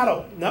a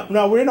battle.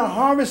 Now we're in a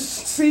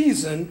harvest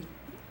season.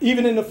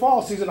 Even in the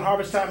fall season, the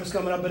harvest time is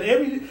coming up. But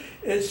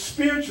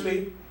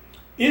spiritually,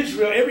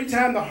 Israel, every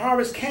time the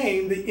harvest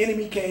came, the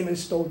enemy came and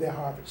stole their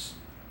harvest.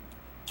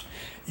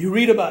 You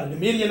read about it. The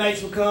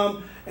Midianites would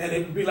come, and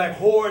it would be like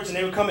hordes, and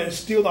they would come and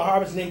steal the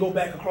harvest and then go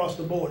back across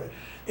the border.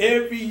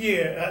 Every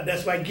year,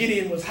 that's why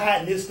Gideon was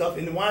hiding his stuff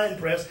in the wine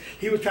press.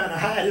 He was trying to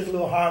hide his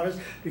little harvest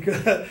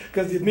because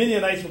the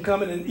Midianites were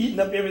coming and eating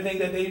up everything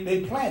that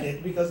they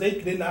planted because they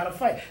didn't know how to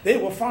fight. They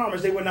were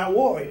farmers. They were not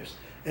warriors.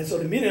 And so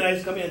the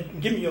Midianites come in,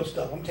 give me your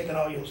stuff. I'm taking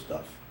all your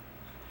stuff.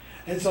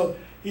 And so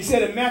he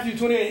said in Matthew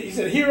 28, he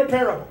said, hear a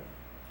parable.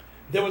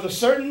 There was a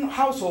certain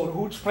household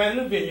who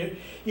planted a vineyard.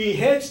 He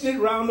hedged it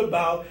round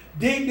about,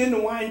 digged in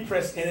the wine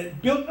press in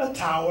it, built a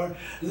tower,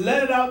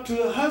 let it out to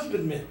the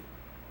husbandmen,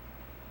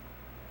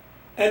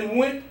 and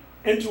went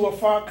into a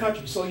far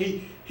country. So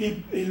he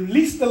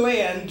leased the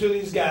land to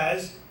these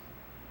guys.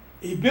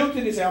 He built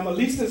it. He said, I'm going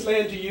to lease this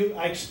land to you.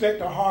 I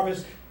expect a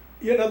harvest.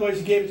 In other words,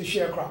 he gave it to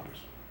sharecroppers.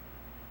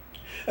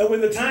 And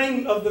when the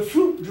time of the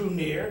fruit drew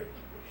near,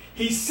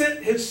 he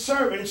sent his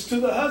servants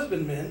to the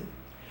husbandmen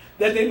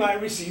that they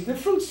might receive the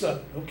fruits of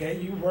it. Okay,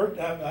 you worked.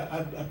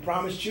 I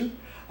promised you.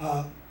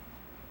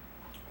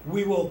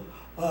 We will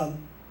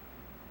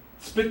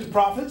split the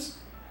profits.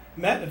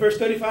 Verse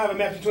 35 of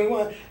Matthew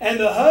 21. And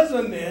the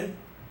husbandman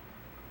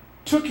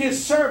took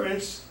his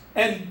servants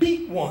and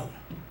beat one,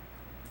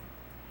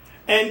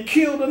 and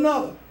killed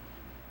another,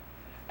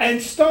 and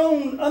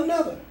stoned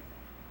another.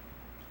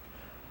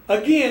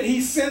 Again,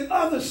 he sent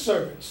other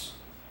servants,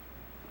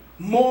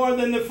 more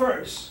than the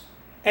first,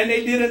 and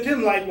they did unto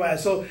him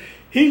likewise. So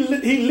he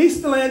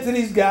leased the land to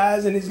these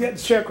guys, and he's got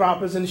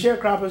sharecroppers. And the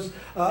sharecroppers,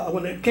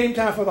 when it came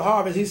time for the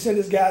harvest, he sent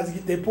his guys to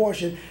get their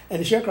portion. And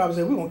the sharecroppers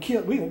said,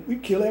 we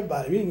kill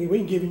everybody. We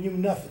ain't giving you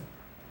nothing.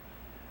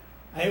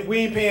 We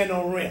ain't paying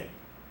no rent.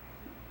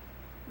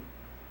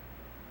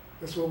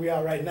 That's where we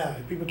are right now.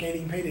 People can't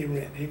even pay their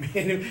rent.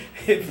 Amen.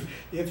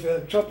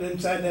 If Trump didn't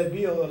sign that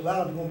bill, a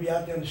lot of them are going to be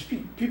out there on the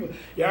street.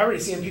 You're already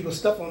seeing people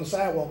stuff on the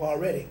sidewalk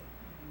already.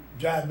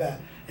 Drive by.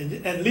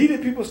 And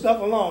leaving people's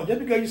stuff alone. Just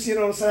because you see it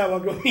on the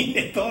sidewalk don't mean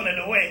they're throwing it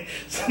away.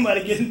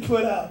 Somebody getting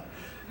put out.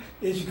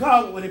 In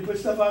Chicago, when they put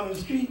stuff out on the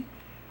street,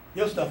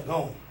 your stuff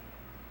gone.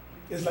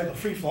 It's like a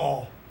free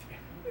fall.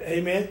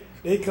 Amen.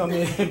 They come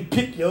in and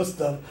pick your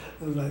stuff.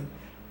 It's like,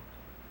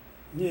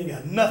 you ain't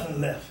got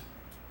nothing left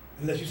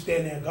unless you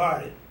stand there and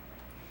guard it.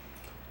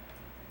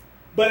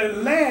 But at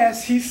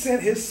last, he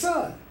sent his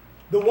son,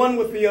 the one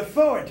with the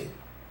authority,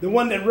 the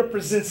one that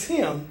represents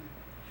him,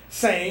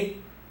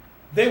 saying,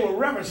 they will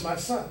reverence my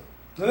son.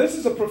 Now, this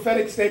is a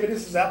prophetic statement.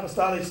 This is an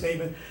apostolic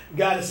statement.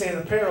 God is saying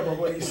a parable.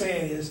 What he's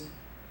saying is,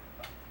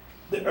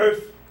 the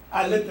earth,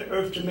 I lent the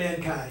earth to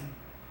mankind.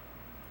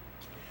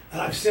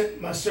 And I've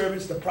sent my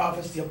servants, the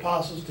prophets, the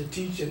apostles, to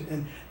teach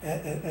and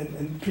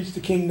preach the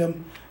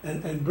kingdom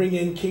and bring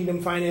in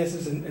kingdom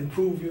finances and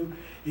prove you.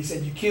 He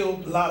said, you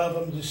killed a lot of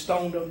them, you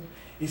stoned them.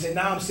 He said,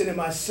 now I'm sending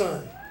my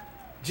son,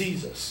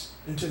 Jesus,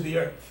 into the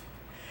earth.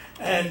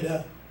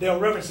 And they'll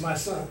reverence my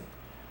son.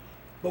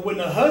 But when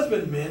the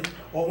husbandmen,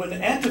 or when the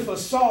Antifa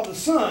saw the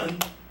son,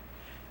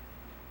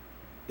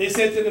 they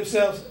said to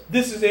themselves,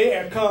 this is the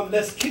heir, come,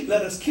 let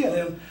us kill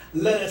him,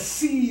 let us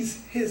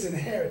seize his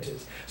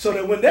inheritance. So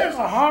that when there's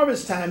a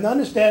harvest time, to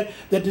understand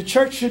that the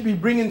church should be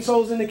bringing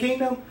souls in the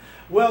kingdom,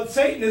 well,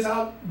 Satan is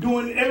out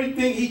doing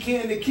everything he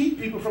can to keep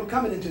people from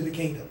coming into the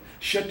kingdom.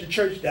 Shut the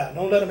church down.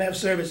 Don't let them have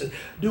services.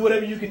 Do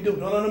whatever you can do.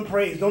 Don't let them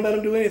praise. Don't let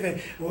them do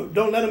anything.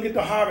 Don't let them get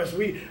the harvest.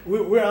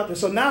 We're out there.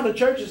 So now the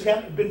church has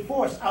been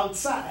forced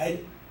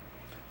outside,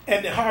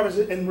 and the harvest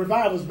and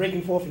revival is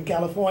breaking forth in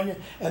California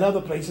and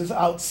other places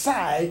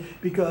outside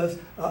because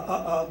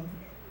God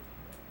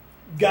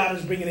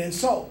is bringing in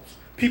souls.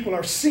 People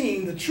are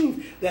seeing the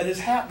truth that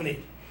is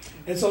happening.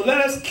 And so let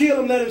us kill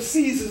him, let him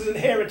seize his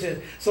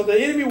inheritance. So the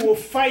enemy will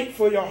fight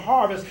for your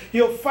harvest.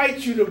 He'll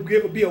fight you to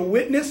be a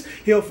witness.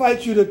 He'll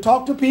fight you to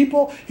talk to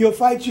people. He'll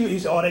fight you. He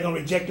said, oh, they're going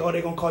to reject you. Oh,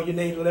 they're going to call your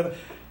names, whatever.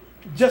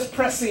 Just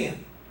press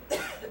in.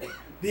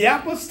 The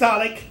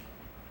apostolic,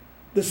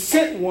 the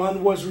sent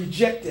one, was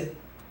rejected.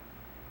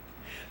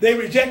 They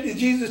rejected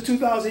Jesus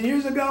 2,000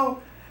 years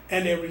ago,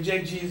 and they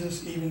reject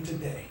Jesus even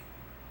today.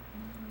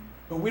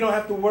 But we don't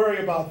have to worry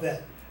about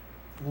that.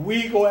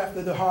 We go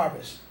after the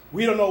harvest.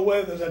 We don't know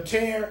whether there's a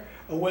tear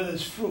or whether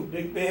it's fruit.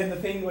 They have the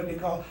thing what they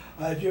call,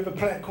 if you ever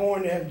plant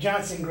corn, they have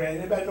Johnson grass.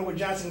 Anybody know what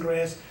Johnson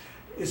grass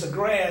is? A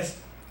grass.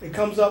 It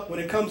comes up. When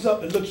it comes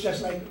up, it looks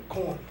just like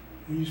corn.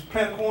 When you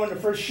plant corn, the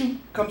first shoot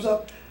comes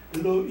up, the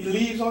little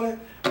leaves on it.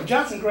 The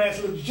Johnson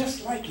grass looks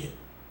just like it,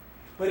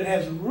 but it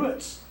has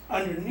roots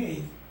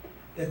underneath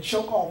that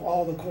choke off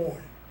all the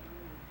corn.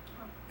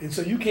 And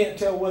so you can't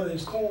tell whether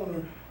it's corn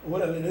or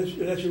whatever,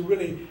 unless you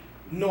really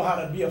know how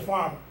to be a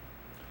farmer.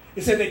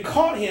 It said they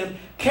caught him,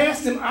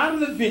 cast him out of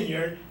the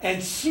vineyard,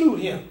 and slew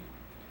him.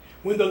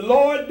 When the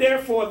Lord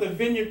therefore of the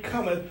vineyard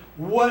cometh,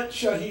 what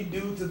shall he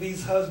do to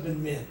these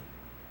husbandmen?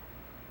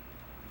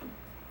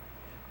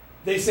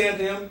 They said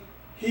to him,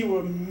 he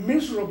will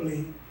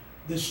miserably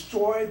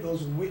destroy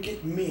those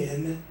wicked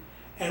men,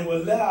 and will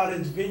let out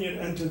his vineyard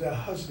unto their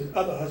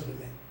other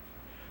husbandmen,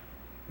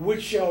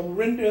 which shall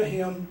render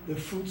him the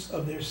fruits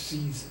of their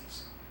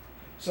seasons.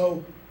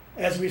 So,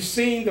 as we're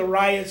seeing the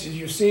riots, as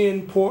you're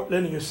seeing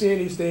Portland, and you're seeing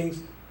these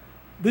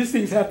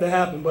things have to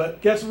happen.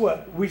 But guess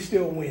what? We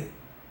still win.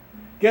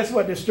 Guess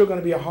what? There's still going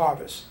to be a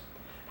harvest.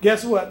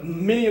 Guess what?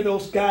 Many of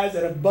those guys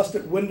that have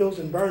busted windows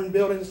and burned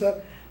buildings and stuff,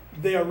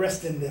 they're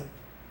arresting them.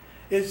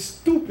 It's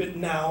stupid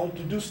now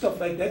to do stuff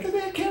like that because they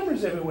have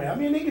cameras everywhere. I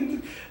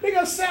mean, they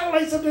got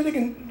satellites up there. They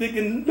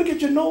can look at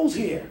your nose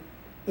here.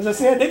 As I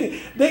said,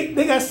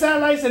 they got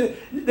satellites and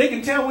they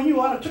can tell when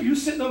you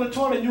sitting on the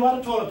toilet and you out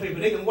of toilet paper.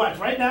 They can watch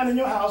right down in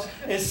your house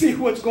and see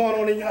what's going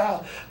on in your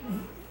house.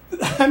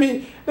 I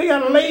mean, they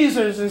got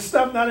lasers and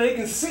stuff now that they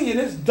can see,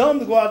 and it's dumb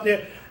to go out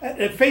there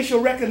at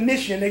facial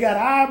recognition. They got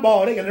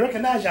eyeball. They can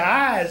recognize your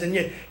eyes and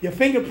your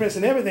fingerprints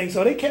and everything.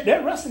 So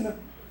they're arresting a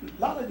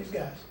lot of these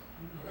guys.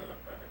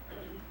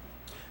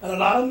 And a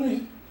lot of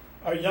them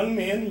are young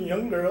men and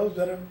young girls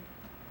that have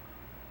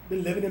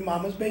been living in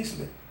mama's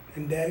basement,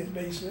 in daddy's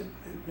basement,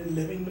 been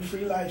living the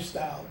free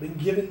lifestyle, been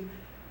given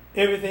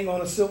everything on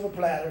a silver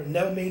platter,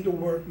 never made to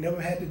work, never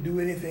had to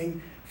do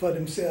anything for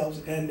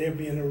themselves, and they're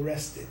being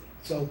arrested.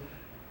 So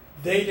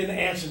they didn't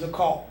answer the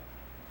call.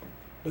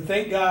 But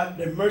thank God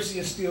that mercy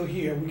is still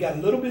here. We got a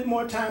little bit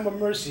more time of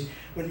mercy.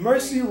 When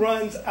mercy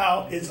runs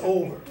out, it's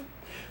over.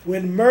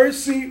 When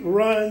mercy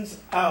runs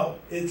out,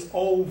 it's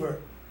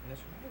over.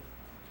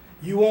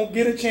 You won't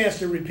get a chance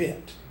to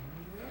repent.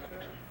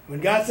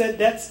 When God said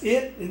that's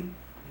it and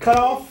cut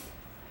off,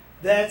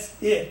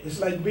 that's it. It's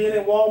like being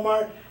at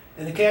Walmart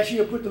and the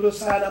cashier put the little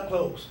sign up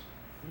closed.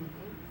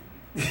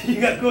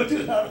 You got to go to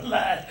the other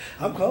line.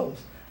 I'm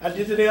closed. I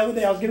did it the other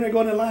day. I was getting ready to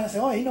go in the line. I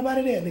said, oh, ain't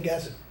nobody there. And the guy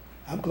said,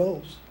 I'm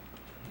closed.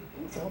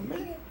 So,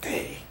 man,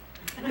 dang.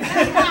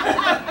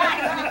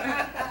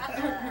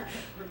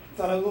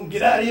 Thought I was going to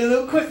get out of here a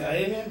little quicker.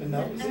 Amen. But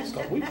no, it's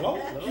closed. We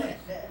closed. That's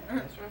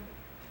right.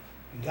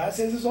 And God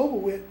says it's over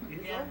with.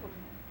 Yeah.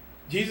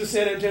 Jesus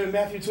said unto him in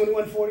Matthew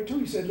 21:42,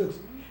 he said, look,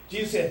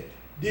 Jesus said,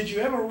 did you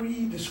ever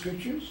read the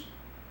scriptures?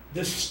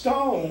 The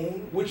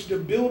stone which the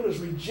builders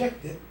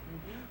rejected,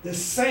 the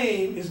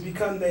same is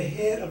become the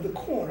head of the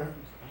corner.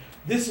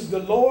 This is the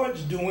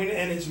Lord's doing,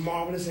 and it's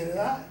marvelous in his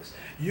eyes.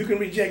 You can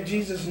reject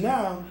Jesus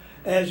now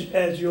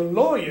as your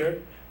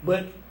lawyer,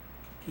 but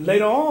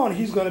later on,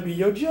 he's going to be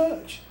your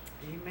judge.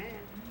 Amen.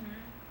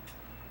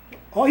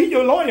 Oh, he's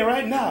your lawyer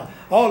right now.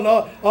 Oh,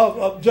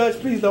 Lord, Judge,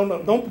 please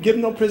don't give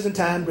him no prison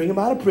time. Bring him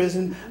out of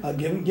prison. Let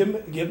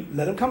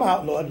him come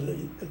out, Lord.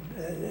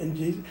 And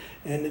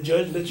the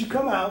judge lets you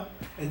come out,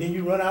 and then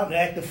you run out and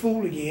act a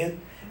fool again,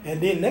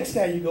 And then next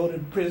time you go to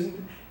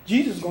prison,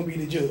 Jesus is going to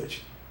be the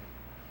judge.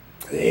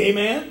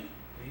 Amen?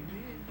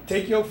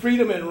 Take your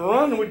freedom and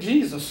run with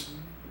Jesus.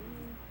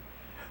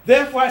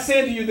 Therefore I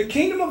say to you, the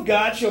kingdom of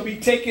God shall be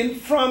taken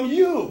from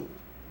you.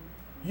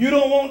 You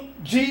don't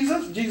want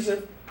Jesus? Jesus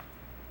said,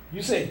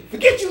 you say,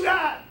 forget you,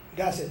 God.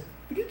 God said,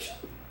 forget you.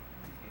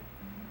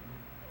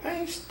 I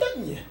ain't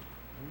studying you.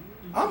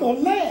 I'm going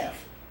to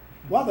laugh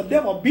while the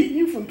devil beating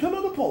you from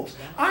pillar to post.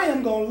 I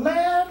am going to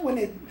laugh when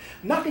they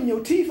knocking your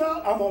teeth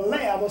out. I'm going to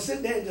laugh. I'm going to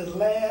sit there and just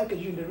laugh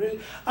because you're in the rich.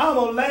 I'm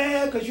going to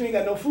laugh because you ain't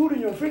got no food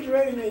in your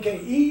refrigerator and you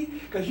can't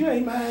eat because you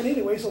ain't mine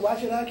anyway, so why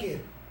should I care?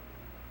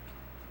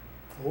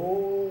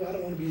 Oh, I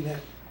don't want to be that.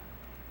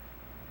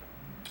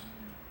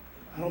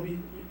 I don't be,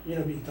 be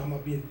talking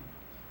about being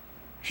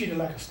treated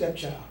like a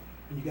stepchild.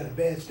 When you got a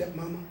bad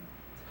stepmama,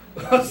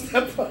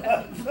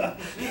 stepfather,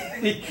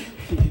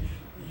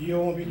 you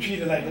don't want to be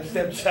treated like a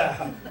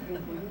stepchild.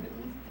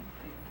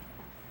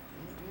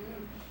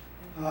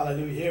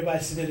 Hallelujah.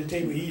 Everybody sitting at the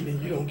table eating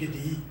and you don't get to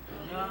eat.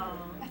 Wow.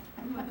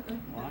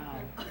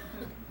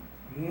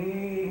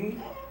 Mm-hmm.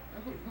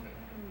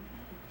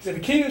 So the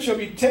kingdom shall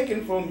be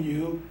taken from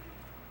you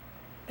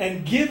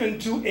and given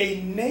to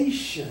a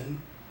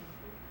nation,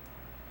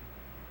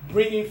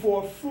 bringing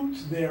forth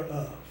fruits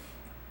thereof.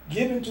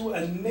 Given to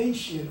a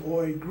nation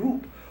or a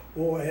group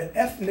or an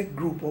ethnic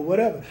group or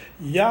whatever.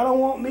 Y'all don't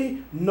want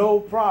me? No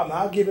problem.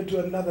 I'll give it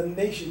to another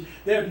nation.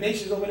 There are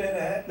nations over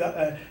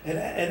there in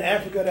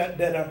Africa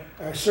that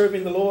are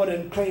serving the Lord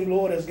and claim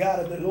Lord as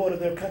God, the Lord of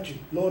their country,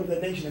 Lord of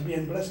their nation, and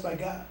being blessed by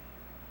God.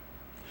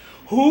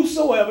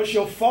 Whosoever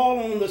shall fall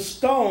on the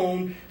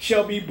stone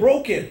shall be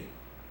broken,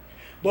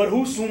 but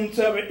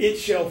whosoever it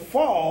shall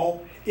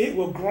fall, it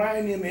will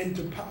grind him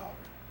into powder.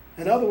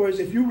 In other words,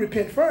 if you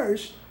repent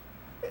first,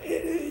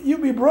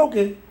 you'll be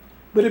broken,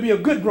 but it'll be a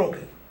good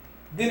broken.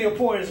 Then he'll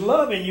pour his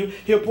love in you.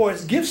 He'll pour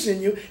his gifts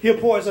in you. He'll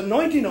pour his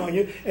anointing on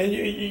you, and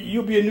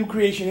you'll be a new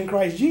creation in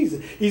Christ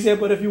Jesus. He said,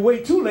 but if you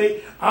wait too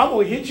late, I'm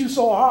going to hit you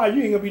so hard,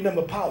 you ain't going to be nothing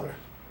but powder.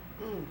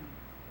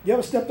 You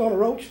ever stepped on a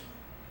roach?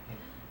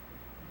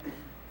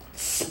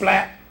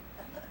 Splat.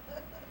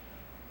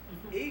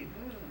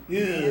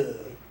 Ugh.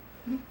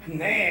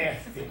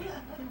 Nasty.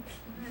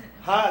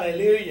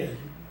 Hallelujah.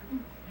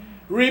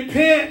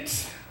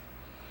 Repent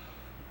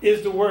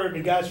is the word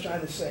that God's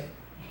trying to say.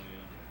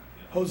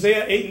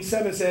 Hosea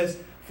 8:7 says,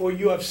 for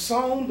you have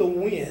sown the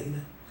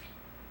wind,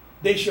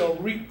 they shall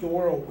reap the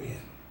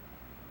whirlwind.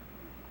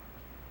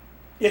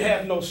 It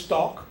hath no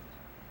stalk,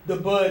 the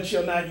bud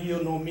shall not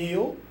yield no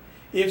meal.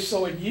 If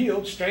so it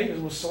yield, strangers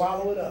will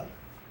swallow it up.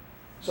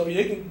 So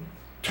you can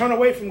turn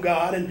away from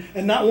God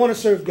and not want to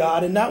serve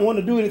God and not want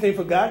to do anything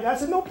for God. God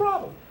said, no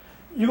problem.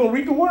 You're going to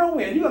reap the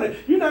whirlwind.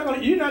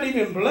 You're not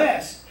even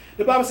blessed.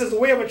 The Bible says the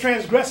way of a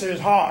transgressor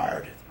is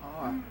hard.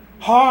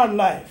 Hard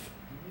life.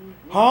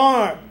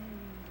 Hard.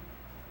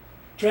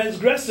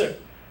 Transgressor.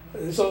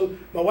 And so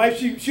my wife,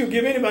 she'll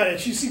give anybody.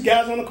 She see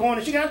guys on the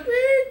corner. She got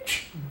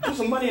put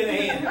some money in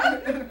their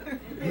hand.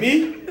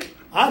 Me,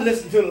 I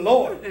listen to the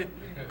Lord.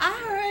 I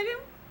heard him.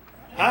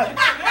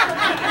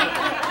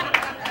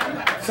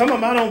 Some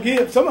of them I don't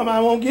give. Some of them I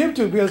won't give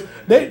to because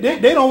they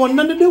don't want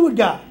nothing to do with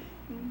God.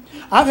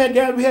 I've had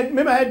guys.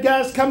 I had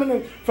guys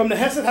coming from the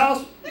Hesed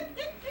house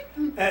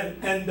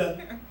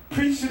and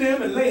preach to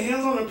them and lay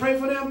hands on them and pray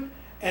for them,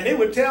 and they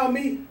would tell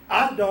me,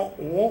 "I don't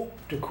want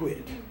to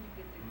quit.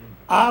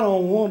 I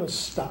don't want to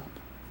stop.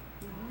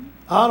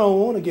 I don't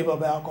want to give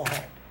up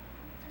alcohol.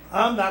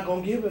 I'm not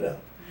going to give it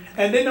up."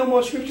 And they know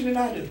more scripture than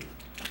I do.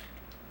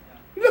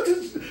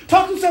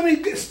 Talk to some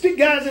of these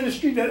guys in the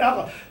street that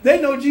alcohol.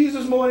 They know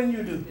Jesus more than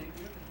you do.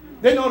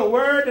 They know the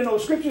word, they know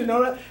the scripture, they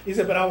know that. He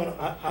said, but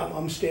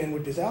I'm staying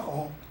with this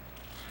alcohol.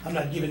 I'm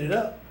not giving it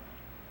up.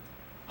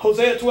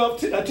 Hosea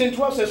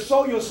 10:12 says,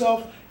 sow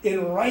yourself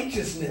in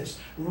righteousness,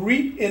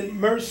 reap in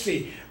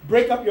mercy,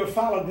 break up your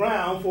fallow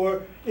ground,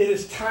 for it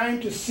is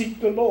time to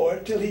seek the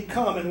Lord till he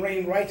come and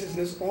rain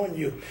righteousness on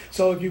you.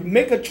 So if you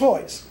make a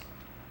choice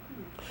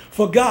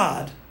for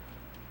God,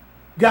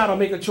 God will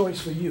make a choice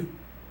for you.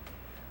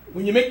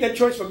 When you make that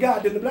choice for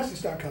God, then the blessings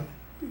start coming.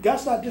 God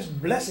start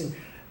just blessing.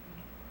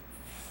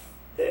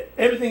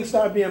 Everything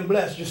starts being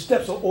blessed. Your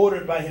steps are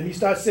ordered by him. He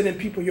starts sending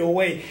people your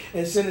way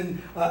and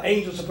sending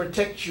angels to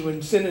protect you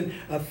and sending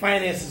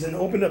finances and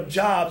open up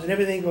jobs and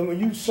everything when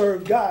you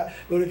serve God.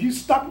 But if you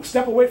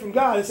step away from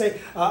God and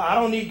say, I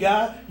don't need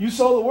God, you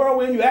sow the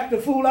whirlwind, you act a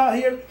fool out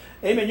here,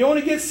 amen, you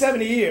only get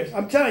 70 years.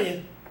 I'm telling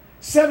you,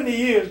 70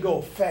 years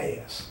go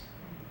fast.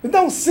 It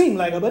don't seem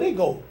like it, but it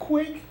go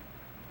quick,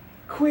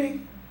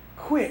 quick,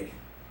 quick.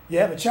 You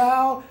have a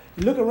child,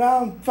 you look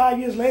around 5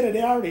 years later,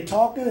 they're already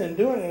talking and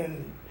doing it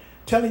and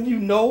telling you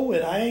no,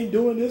 and I ain't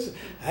doing this,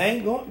 I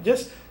ain't going,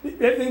 just,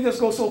 everything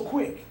just goes so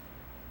quick.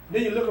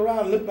 Then you look around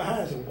and look behind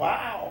and say,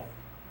 wow,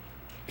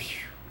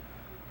 phew,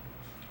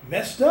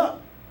 messed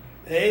up.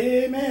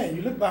 Amen.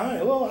 You look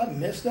behind, oh, I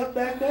messed up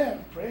back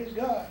there. Praise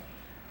God.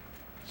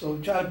 So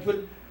try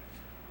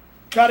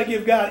to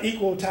give God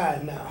equal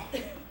time now.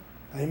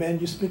 Amen.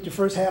 You spent the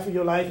first half of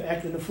your life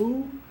acting a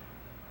fool.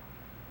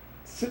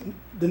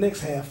 The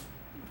next half,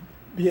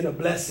 being a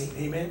blessing.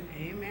 Amen.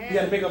 Amen. You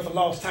got to make up for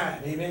lost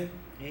time. Amen.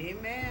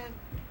 Amen.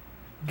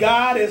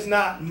 God is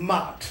not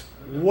mocked.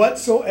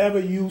 Whatsoever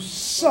you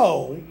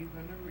sow, You're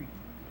gonna reap.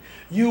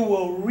 you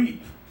will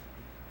reap.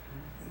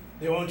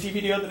 They were on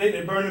TV the other day,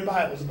 they're burning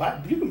Bibles.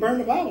 You can burn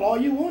the Bible all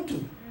you want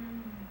to.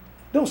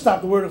 Don't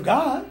stop the word of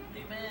God.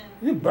 Amen.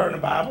 You can burn the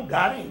Bible.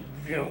 God ain't,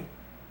 going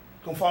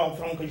to fall on the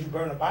throne because you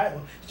burn the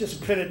Bible. It's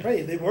just a printed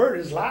page. The word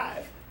is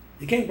live.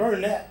 You can't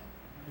burn that.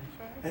 That's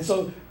right. And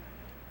so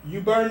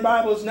you burn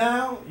Bibles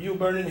now, you'll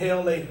burn in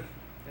hell later.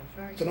 That's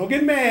right. So don't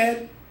get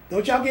mad.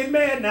 Don't y'all get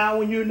mad now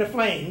when you're in the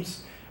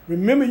flames.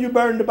 Remember you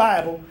burned the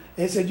Bible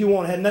and said you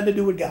had nothing to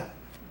do with God.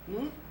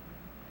 Hmm?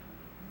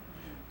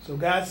 So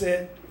God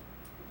said,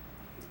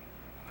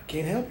 I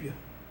can't help you.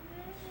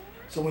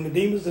 So when the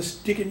demons are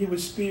sticking you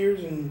with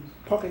spears and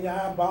poking your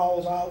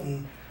eyeballs out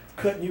and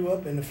cutting you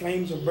up and the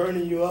flames are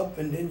burning you up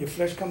and then your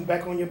flesh comes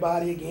back on your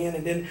body again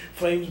and then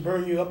flames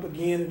burn you up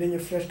again and then your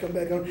flesh comes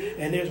back on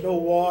and there's no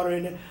water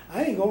in it.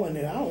 I ain't going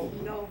there. I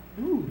don't. No.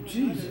 Ooh, None of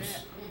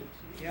Jesus.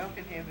 that. Y'all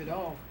can have it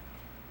all.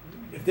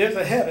 If there's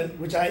a heaven,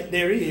 which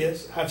there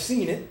is, I've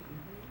seen it,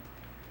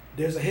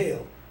 there's a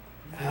hell.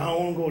 I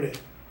don't want to go there.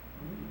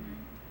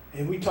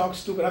 And we talk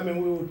stupid. I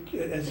remember we were,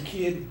 as a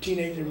kid,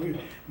 teenager, me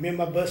and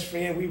my best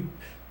friend, we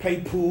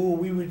played pool,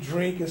 we would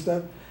drink and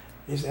stuff.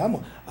 He said,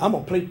 I'm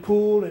gonna play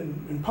pool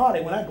and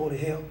party when I go to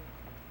hell.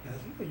 I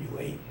said, no, you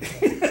ain't.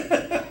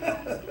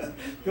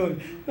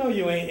 No,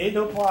 you ain't. Ain't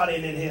no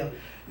partying in hell.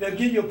 They'll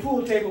give you a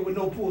pool table with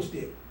no pool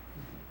stick.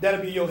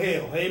 That'll be your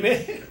hell.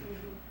 Amen.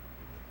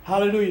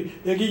 Hallelujah.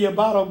 They'll give you a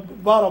bottle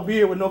of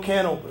beer with no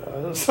can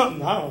opener or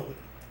something. I don't know.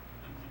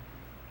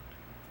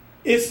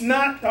 It's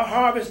not the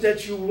harvest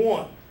that you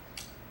want.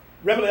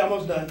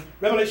 Almost done.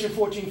 Revelation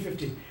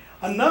 14:15.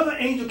 Another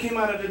angel came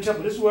out of the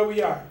temple. This is where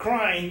we are,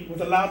 crying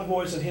with a loud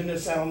voice at him that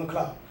sat on the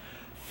cloud.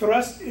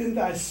 Thrust in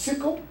thy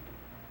sickle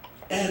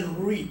and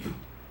reap,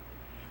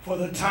 for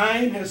the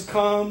time has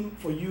come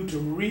for you to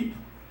reap,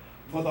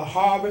 for the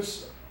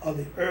harvest of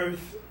the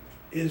earth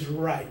is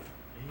ripe.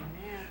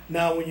 Amen.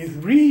 Now, when you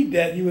read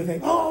that, you would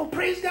think, oh,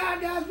 praise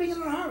God, God's bringing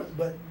the harvest.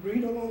 But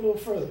read on a little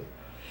further.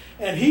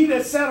 And he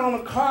that sat on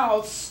the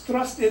clouds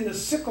thrust in the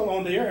sickle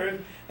on the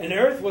earth, and the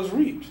earth was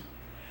reaped.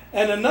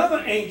 And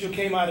another angel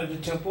came out of the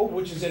temple,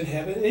 which is in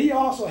heaven, and he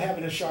also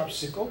having a sharp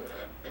sickle.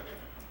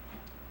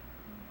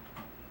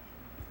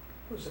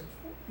 What's it?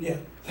 Yeah,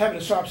 having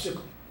a sharp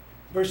sickle.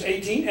 Verse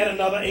 18, and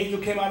another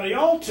angel came out of the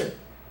altar,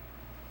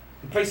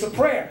 the place of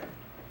prayer,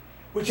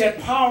 which had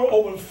power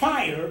over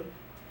fire,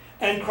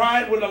 and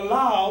cried with a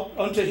loud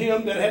unto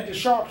him that had the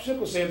sharp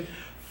sickle, saying,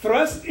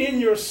 thrust in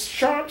your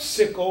sharp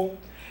sickle,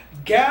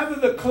 gather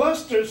the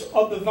clusters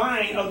of the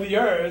vine of the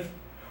earth,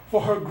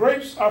 for her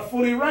grapes are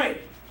fully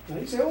ripe. And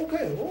he said,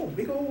 okay,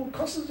 big old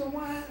clusters of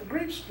wine,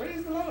 grapes,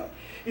 praise the Lord.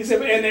 He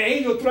said, and the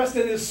angel thrust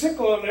in his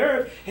sickle on the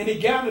earth, and he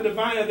gathered the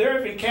vine of the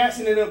earth and cast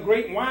it in a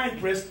great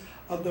winepress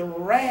of the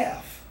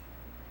wrath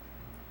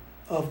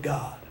of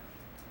God.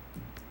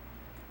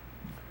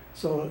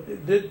 So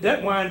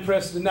that wine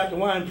press is not the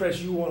wine press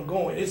you want to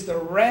go in. It's the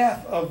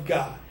wrath of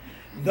God.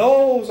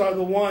 Those are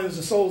the ones,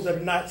 the souls that are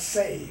not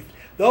saved.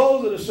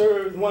 Those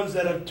are the ones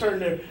that have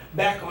turned their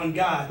back on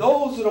God.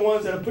 Those are the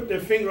ones that have put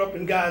their finger up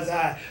in God's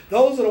eye.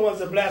 Those are the ones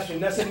that blaspheme.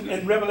 That's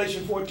in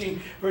Revelation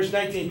 14, verse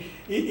 19.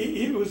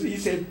 He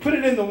said, put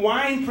it in the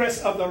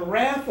winepress of the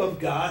wrath of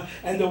God,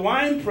 and the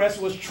winepress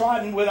was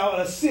trodden without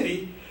a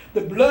city.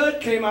 The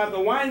blood came out of the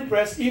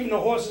winepress, even the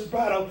horse's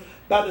bridle,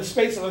 by the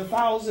space of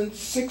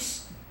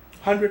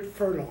 1,600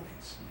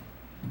 furlongs.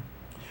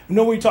 You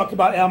know, we talked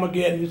about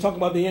Armageddon. We talked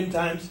about the end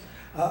times,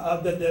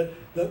 that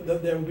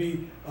there will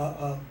be...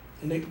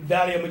 in the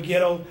valley of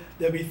Megiddo,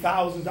 there'll be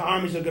thousands. The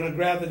armies are going to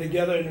gather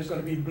together, and there's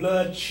going to be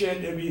blood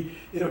shed.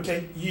 It'll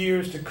take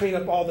years to clean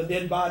up all the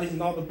dead bodies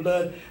and all the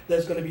blood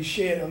that's going to be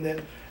shed on that.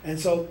 And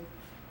so,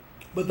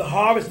 but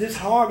this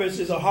harvest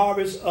is a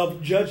harvest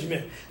of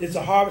judgment. It's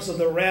a harvest of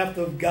the wrath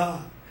of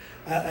God.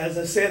 As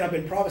I said, I've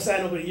been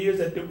prophesying over the years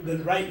that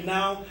right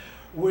now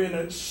we're in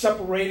a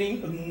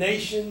separating of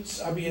nations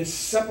are being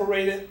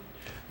separated.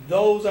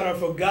 Those that are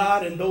for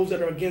God and those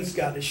that are against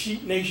God. The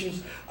sheep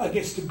nations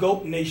against the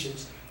goat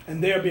nations.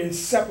 And they're being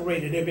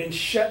separated. They're being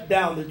shut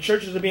down. The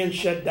churches are being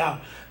shut down.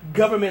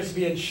 Governments are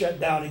being shut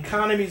down.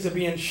 Economies are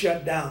being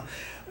shut down.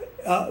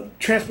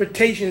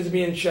 Transportation is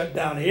being shut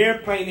down. The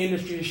airplane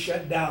industry is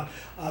shut down.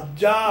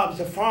 Jobs,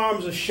 the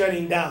farms are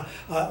shutting down.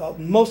 A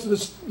lot of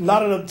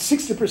the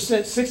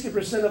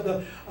 60%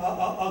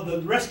 of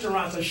the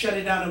restaurants are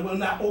shutting down and will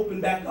not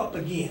open back up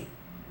again.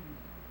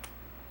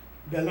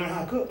 You better learn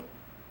how to cook.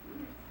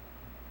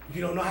 If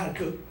you don't know how to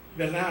cook, you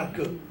better learn how to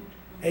cook.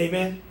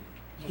 Amen.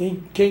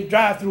 You can't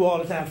drive through all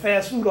the time,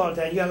 fast food all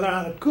the time. You got to learn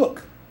how to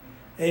cook.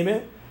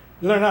 Amen.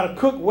 You learn how to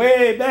cook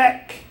way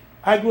back.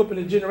 I grew up in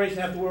the generation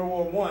after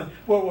World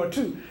War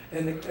II,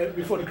 and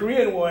before the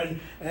Korean War,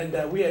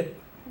 and we had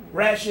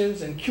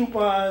rations and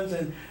coupons,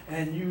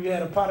 and you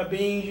had a pot of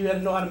beans. You had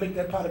to know how to make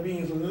that pot of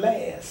beans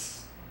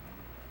last.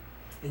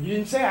 And you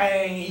didn't say, I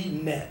ain't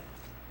eating that.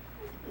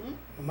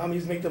 My mom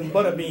used to make them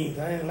butter beans.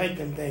 I didn't like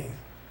them things.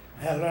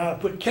 I had to learn how to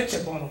put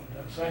ketchup on them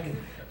so I can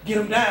get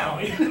them down.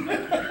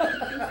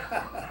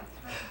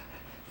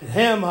 And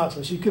ham hocks,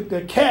 when she cooked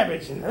that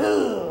cabbage, and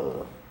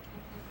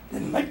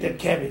didn't like that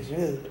cabbage.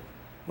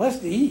 What's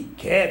to eat?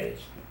 Cabbage.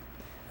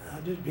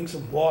 I'll just drink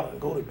some water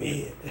and go to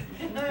bed.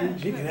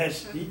 Eating that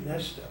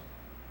stuff.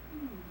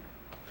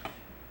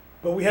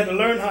 But we had to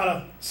learn how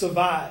to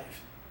survive.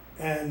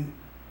 And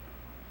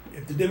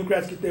if the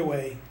Democrats get their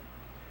way,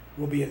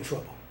 we'll be in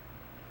trouble.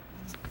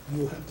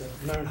 We'll have to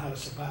learn how to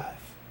survive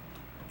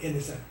in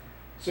this.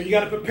 So you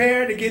got to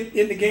prepare to get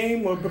in the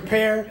game or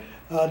prepare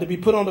to be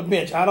put on the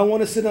bench. I don't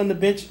want to sit on the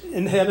bench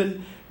in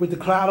heaven with the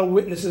cloud of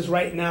witnesses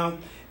right now.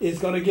 It's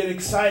going to get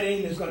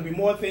exciting. There's going to be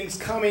more things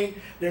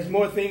coming. There's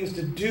more things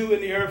to do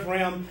in the earth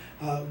realm.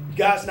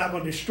 God's not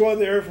going to destroy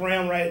the earth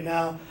realm right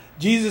now.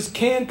 Jesus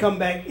can come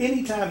back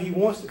anytime he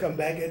wants to come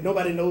back. And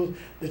nobody knows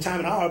the time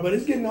and hour, but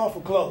it's getting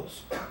awful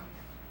close.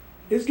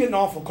 It's getting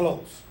awful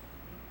close.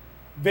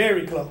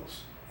 Very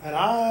close. And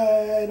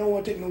I don't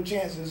want to take no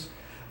chances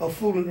of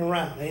fooling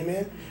around.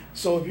 Amen.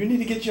 So if you need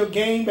to get your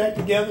game back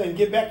together and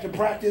get back to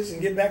practice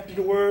and get back to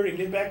the word and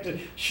get back to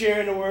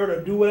sharing the word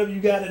or do whatever you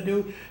got to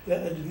do,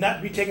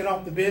 not be taken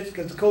off the bench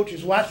because the coach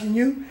is watching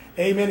you.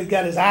 Amen. He's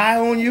got his eye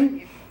on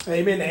you.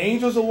 Amen. The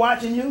angels are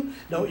watching you.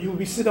 Don't you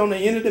be sitting on the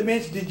end of the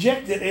bench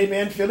dejected.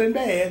 Amen. Feeling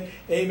bad.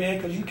 Amen.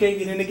 Because you can't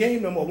get in the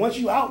game no more. Once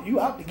you out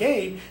the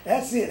game.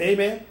 That's it.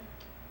 amen.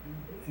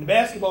 In the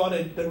basketball,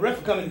 the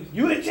ref coming.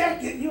 You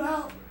ejected. You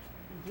out.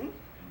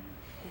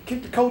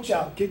 Kick the coach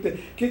out. Kick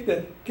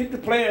the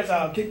players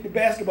out. Kick the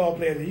basketball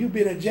players. You've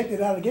been ejected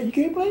out of the game. You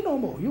can't play no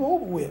more. You're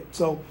over with.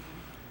 So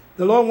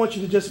the Lord wants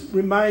you to just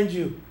remind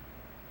you,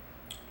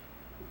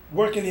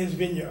 work in his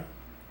vineyard.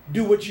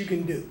 Do what you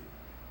can do.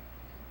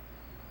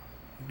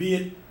 Be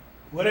it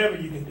whatever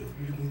you can do.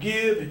 You can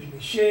give, if you can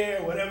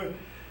share, whatever.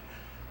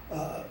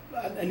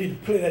 I need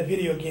to play that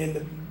video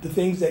again. The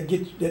things that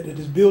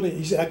is building.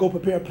 He said, I go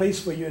prepare a place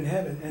for you in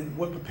heaven. And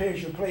what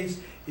prepares your place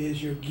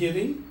is your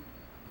giving,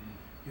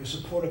 your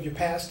support of your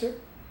pastor,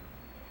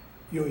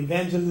 your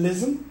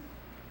evangelism,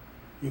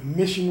 your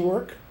mission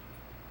work,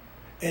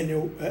 and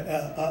your,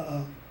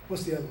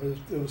 what's the other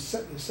one? There was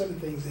seven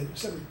things.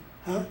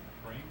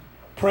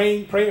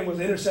 Praying was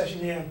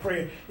intercession. Yeah,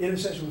 prayer.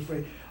 Intercession was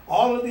praying.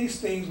 All of these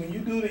things, when you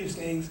do these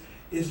things,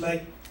 is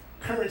like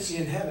currency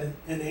in heaven,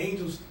 and the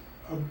angels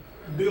are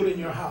building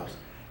your house.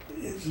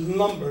 It's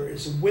lumber,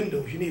 it's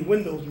windows. You need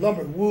windows,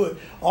 lumber, wood,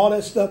 all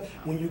that stuff.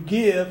 When you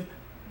give,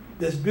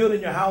 that's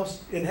building your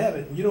house in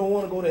heaven. You don't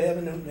want to go to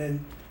heaven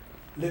and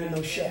live in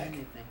no shack,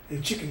 a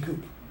chicken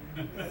coop.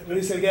 When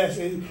he said,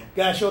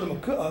 guy showed him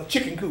a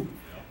chicken coop.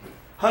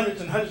 Hundreds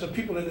and hundreds of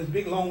people in this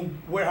big, long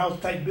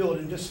warehouse-type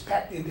building just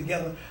packed in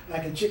together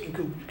like a chicken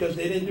coop because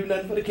they didn't do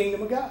nothing for the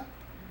kingdom of God.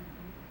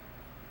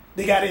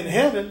 They got in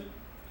heaven,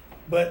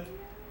 but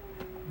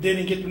they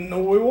didn't get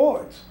no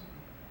rewards.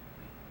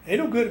 Ain't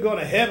no good going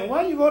to heaven.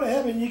 Why you go to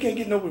heaven and you can't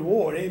get no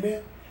reward?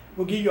 Amen.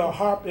 We'll give you a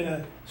harp and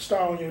a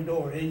star on your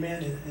door.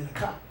 Amen. And a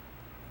cot.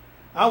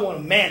 I want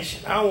a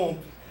mansion. I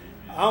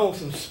want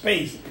some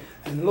space.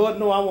 And Lord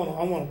knows I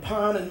want a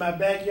pond in my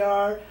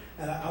backyard.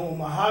 And I want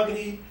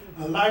mahogany,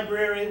 a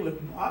library.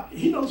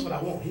 He knows what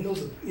I want. He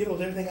knows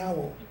everything I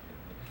want.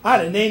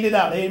 I'd have named it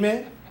out.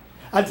 Amen.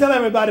 I tell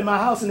everybody my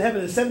house in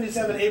heaven is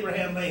 77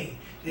 Abraham Lane.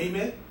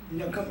 Amen.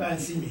 Y'all come by and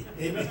see me.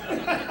 Amen.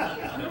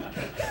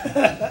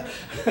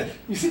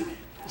 You see? You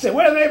say,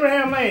 where's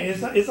Abraham Lane?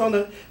 It's on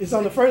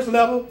the first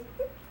level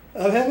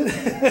of heaven.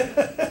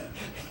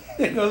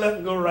 Go left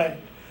and go right.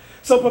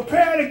 So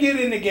prepare to get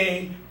in the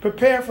game.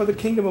 Prepare for the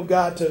kingdom of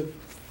God to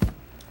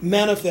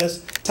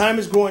manifest. Time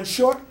is growing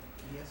short.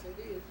 Yes, it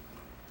is.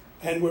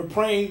 And we're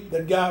praying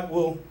that God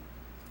will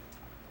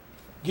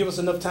give us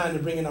enough time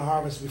to bring in the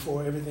harvest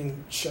before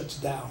everything shuts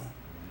down.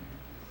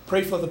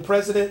 Pray for the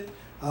president.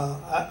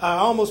 I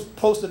almost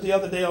posted the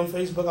other day on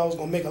Facebook. I was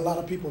going to make a lot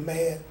of people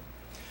mad.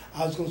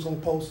 I was going to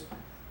post,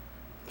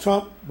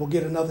 Trump will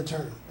get another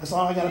term. That's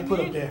all I got to put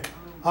up there.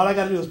 All I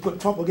got to do is put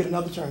Trump will get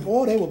another term.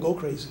 Oh, they will go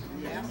crazy.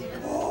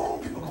 Oh,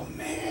 people go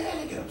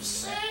mad. They get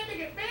upset. They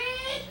get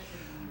mad.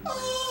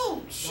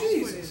 Oh,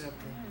 Jesus.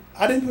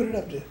 I didn't put it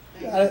up there.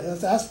 I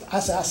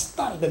said, I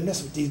started to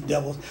mess with these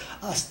devils.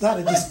 I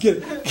started just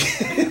getting...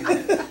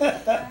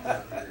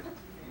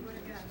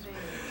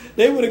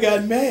 They would have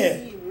gotten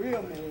mad.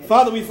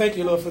 Father, we thank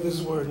you, Lord, for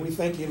this word. We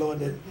thank you, Lord,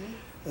 that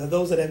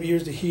those that have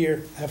ears to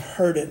hear have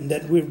heard it and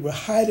that we will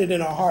hide it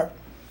in our heart.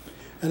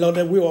 And Lord,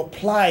 that we'll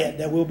apply it,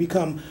 that we'll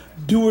become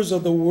doers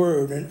of the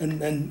word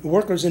and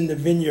workers in the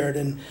vineyard.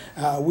 And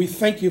we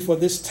thank you for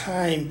this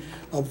time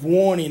of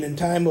warning and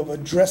time of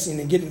addressing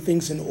and getting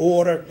things in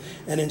order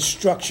and in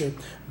structure.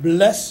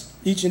 Bless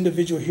each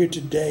individual here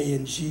today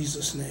in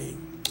Jesus'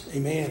 name.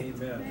 Amen.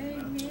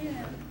 Amen.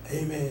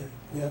 Amen.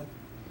 Yeah.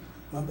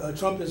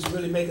 Trump is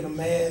really making them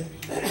mad.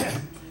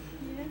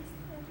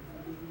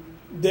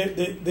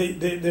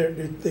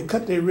 They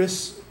cut their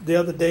wrists the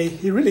other day.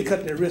 He really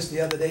cut their wrists the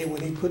other day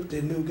when he put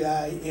the new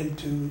guy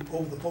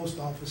over the post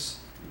office.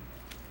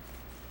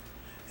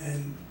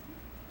 And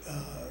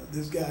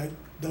this guy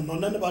don't know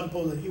nothing about the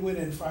post office. He went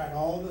in and fired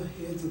all the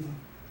heads of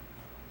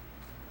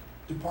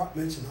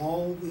departments and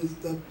all this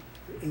stuff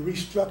and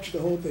restructure the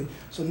whole thing.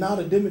 So now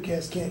the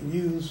Democrats can't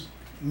use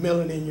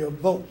mailing in your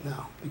vote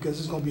now because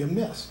it's going to be a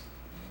mess.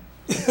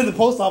 The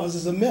post office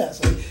is a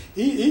mess.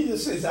 He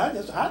just says,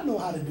 I know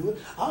how to do it.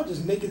 I'll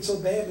just make it so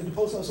bad that the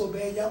post office is so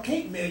bad y'all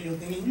can't mail your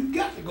thing and you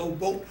got to go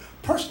vote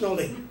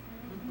personally.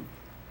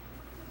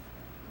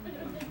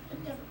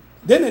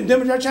 Then the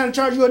Democrats trying to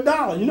charge you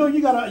 $1. You know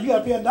you gotta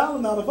pay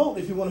 $1 now to vote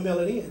if you want to mail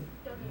it in.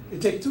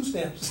 It takes 2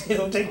 stamps. It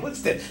don't take 1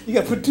 stamp. You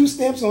got to put 2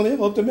 stamps on the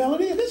envelope to mail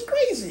it in. It's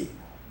crazy.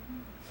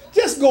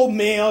 Just go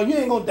mail. You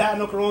ain't going to die of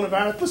no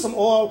coronavirus. Put some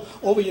oil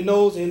over your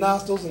nose and your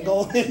nostrils and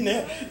go in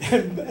there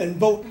and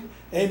vote.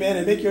 Amen.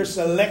 And make your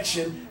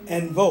selection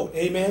and vote.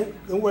 Amen.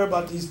 Don't worry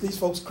about these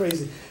folks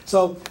crazy.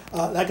 So,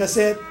 like I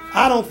said,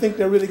 I don't think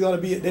they're really going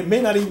to be, there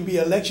may not even be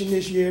an election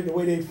this year the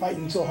way they're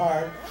fighting so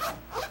hard.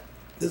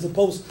 There's a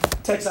post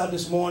text out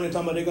this morning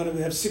talking about they're going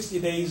to have 60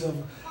 days of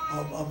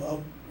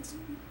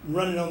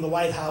running on the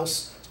White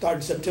House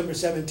starting September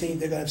 17th. They're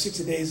going to have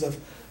 60 days of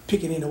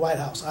picking in the White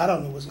House. I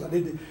don't know what's going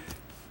to do.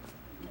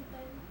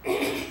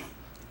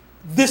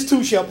 This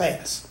too shall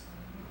pass.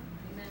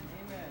 Amen.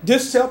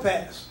 This shall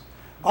pass.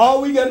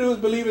 All we got to do as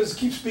believers is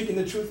keep speaking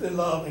the truth in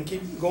love and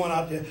keep going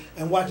out there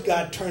and watch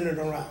God turn it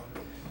around.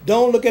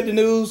 Don't look at the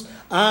news.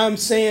 I'm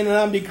saying and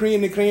I'm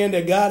decreeing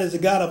that God is the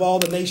God of all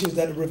the nations,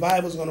 that a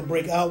revival is going to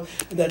break out,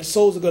 and that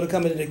souls are going to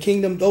come into the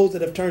kingdom. Those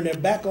that have turned their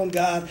back on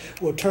God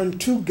will turn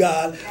to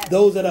God.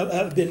 Those that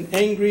have been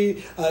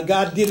angry,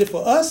 God did it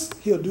for us.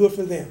 He'll do it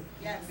for them.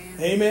 Yes.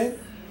 Amen.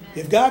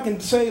 If God can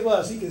save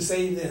us, he can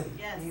save them.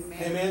 Yes.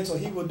 Amen. So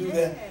he will do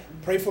that.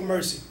 Pray for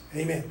mercy.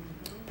 Amen.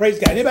 Praise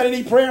God. Anybody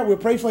need prayer? We'll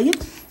pray for you.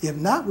 If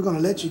not, we're going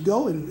to let you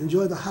go and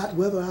enjoy the hot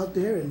weather out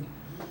there and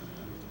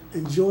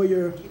enjoy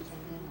your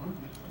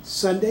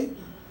Sunday.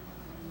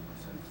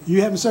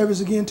 You having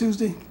service again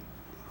Tuesday?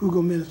 Who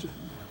going to minister?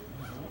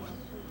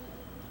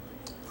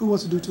 Who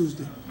wants to do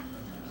Tuesday?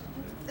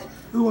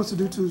 Who wants to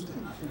do Tuesday?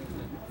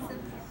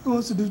 Who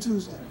wants to do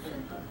Tuesday?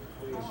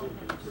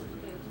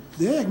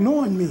 They're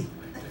ignoring me.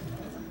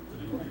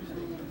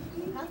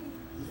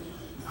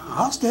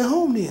 I'll stay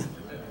home then.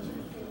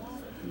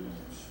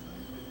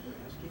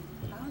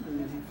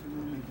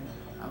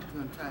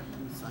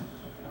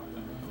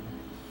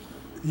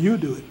 You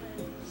do it.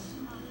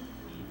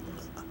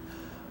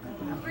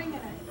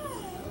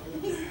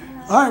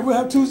 All right, we'll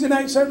have Tuesday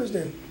night service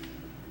then.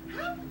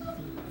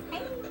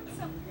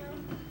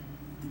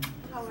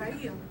 How are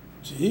you?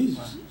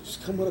 Jesus,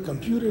 just come with a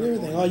computer and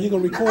everything. Oh, you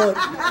gonna record?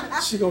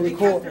 She gonna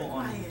record.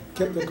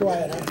 Kept it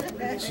quiet.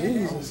 Huh?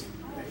 Jesus,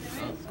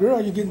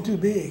 girl, you're getting too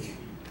big.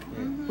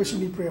 What she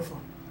need prayer for?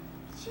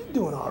 She's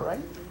doing all right.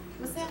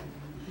 What's that?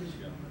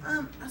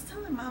 I was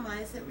telling Mama,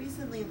 I said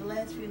recently, the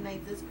last few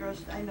nights, this girl,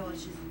 I know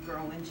she's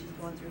growing, she's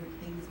going through her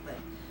things, but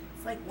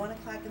it's like 1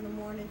 o'clock in the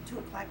morning, 2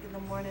 o'clock in the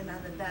morning,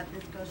 on the dot,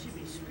 this girl, she'd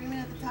be screaming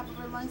at the top of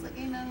her lungs like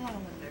ain't nothing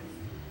wrong with her.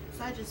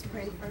 So I just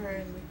prayed for her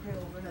and we pray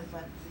over her,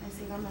 but I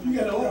said, I'm not. You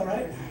got oil,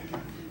 right?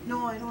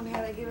 No, I don't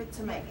have. I gave it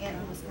to my aunt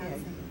in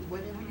Wisconsin.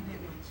 Whatever you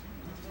give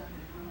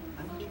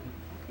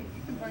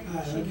All right,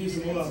 I'll give you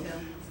some oil.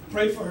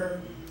 Pray for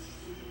her.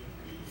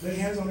 Lay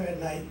hands on her at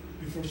night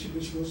when she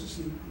goes to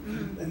sleep,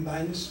 and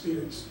bind the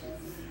spirits.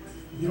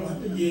 You don't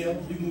have to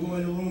yell. You can go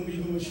in the room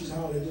even when she's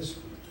hollering. Just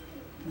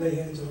lay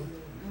hands on her.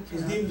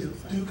 Because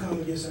demons do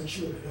come against our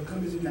children. They'll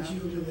come into the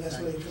children, and that's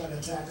why they try to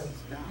attack them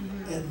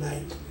at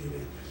night.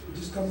 Amen.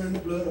 Just cover her in the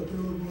blood or put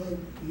a little blood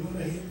on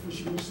her head before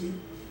she goes to sleep.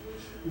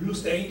 We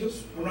loose the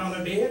angels around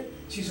her bed.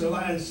 She shall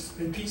lie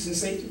in peace and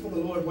safety, for the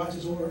Lord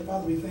watches over her.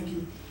 Father, we thank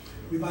you.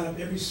 We bind up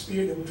every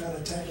spirit that will try to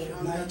attack her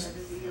at night.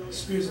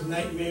 Spirits of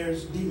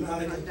nightmares,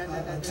 demonic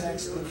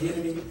attacks of the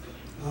enemy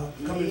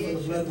coming from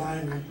the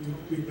bloodline.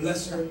 We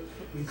bless her.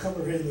 We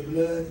cover her in the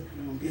blood.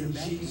 In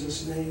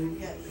Jesus'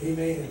 name.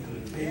 Amen.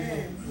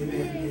 Amen.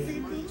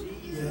 Amen.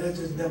 Yeah, that's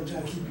just the devil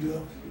trying to keep you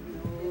up.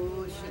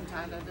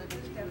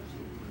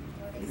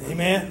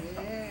 Amen.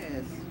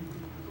 Yes.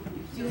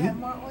 Do you have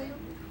more oil?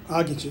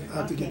 I'll get you. I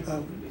have to get.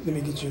 Let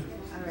me get you.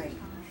 All right.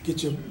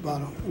 Get your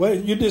bottle. Well,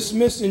 you're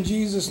dismissed in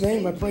Jesus'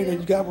 name. I pray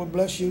that God will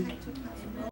bless you.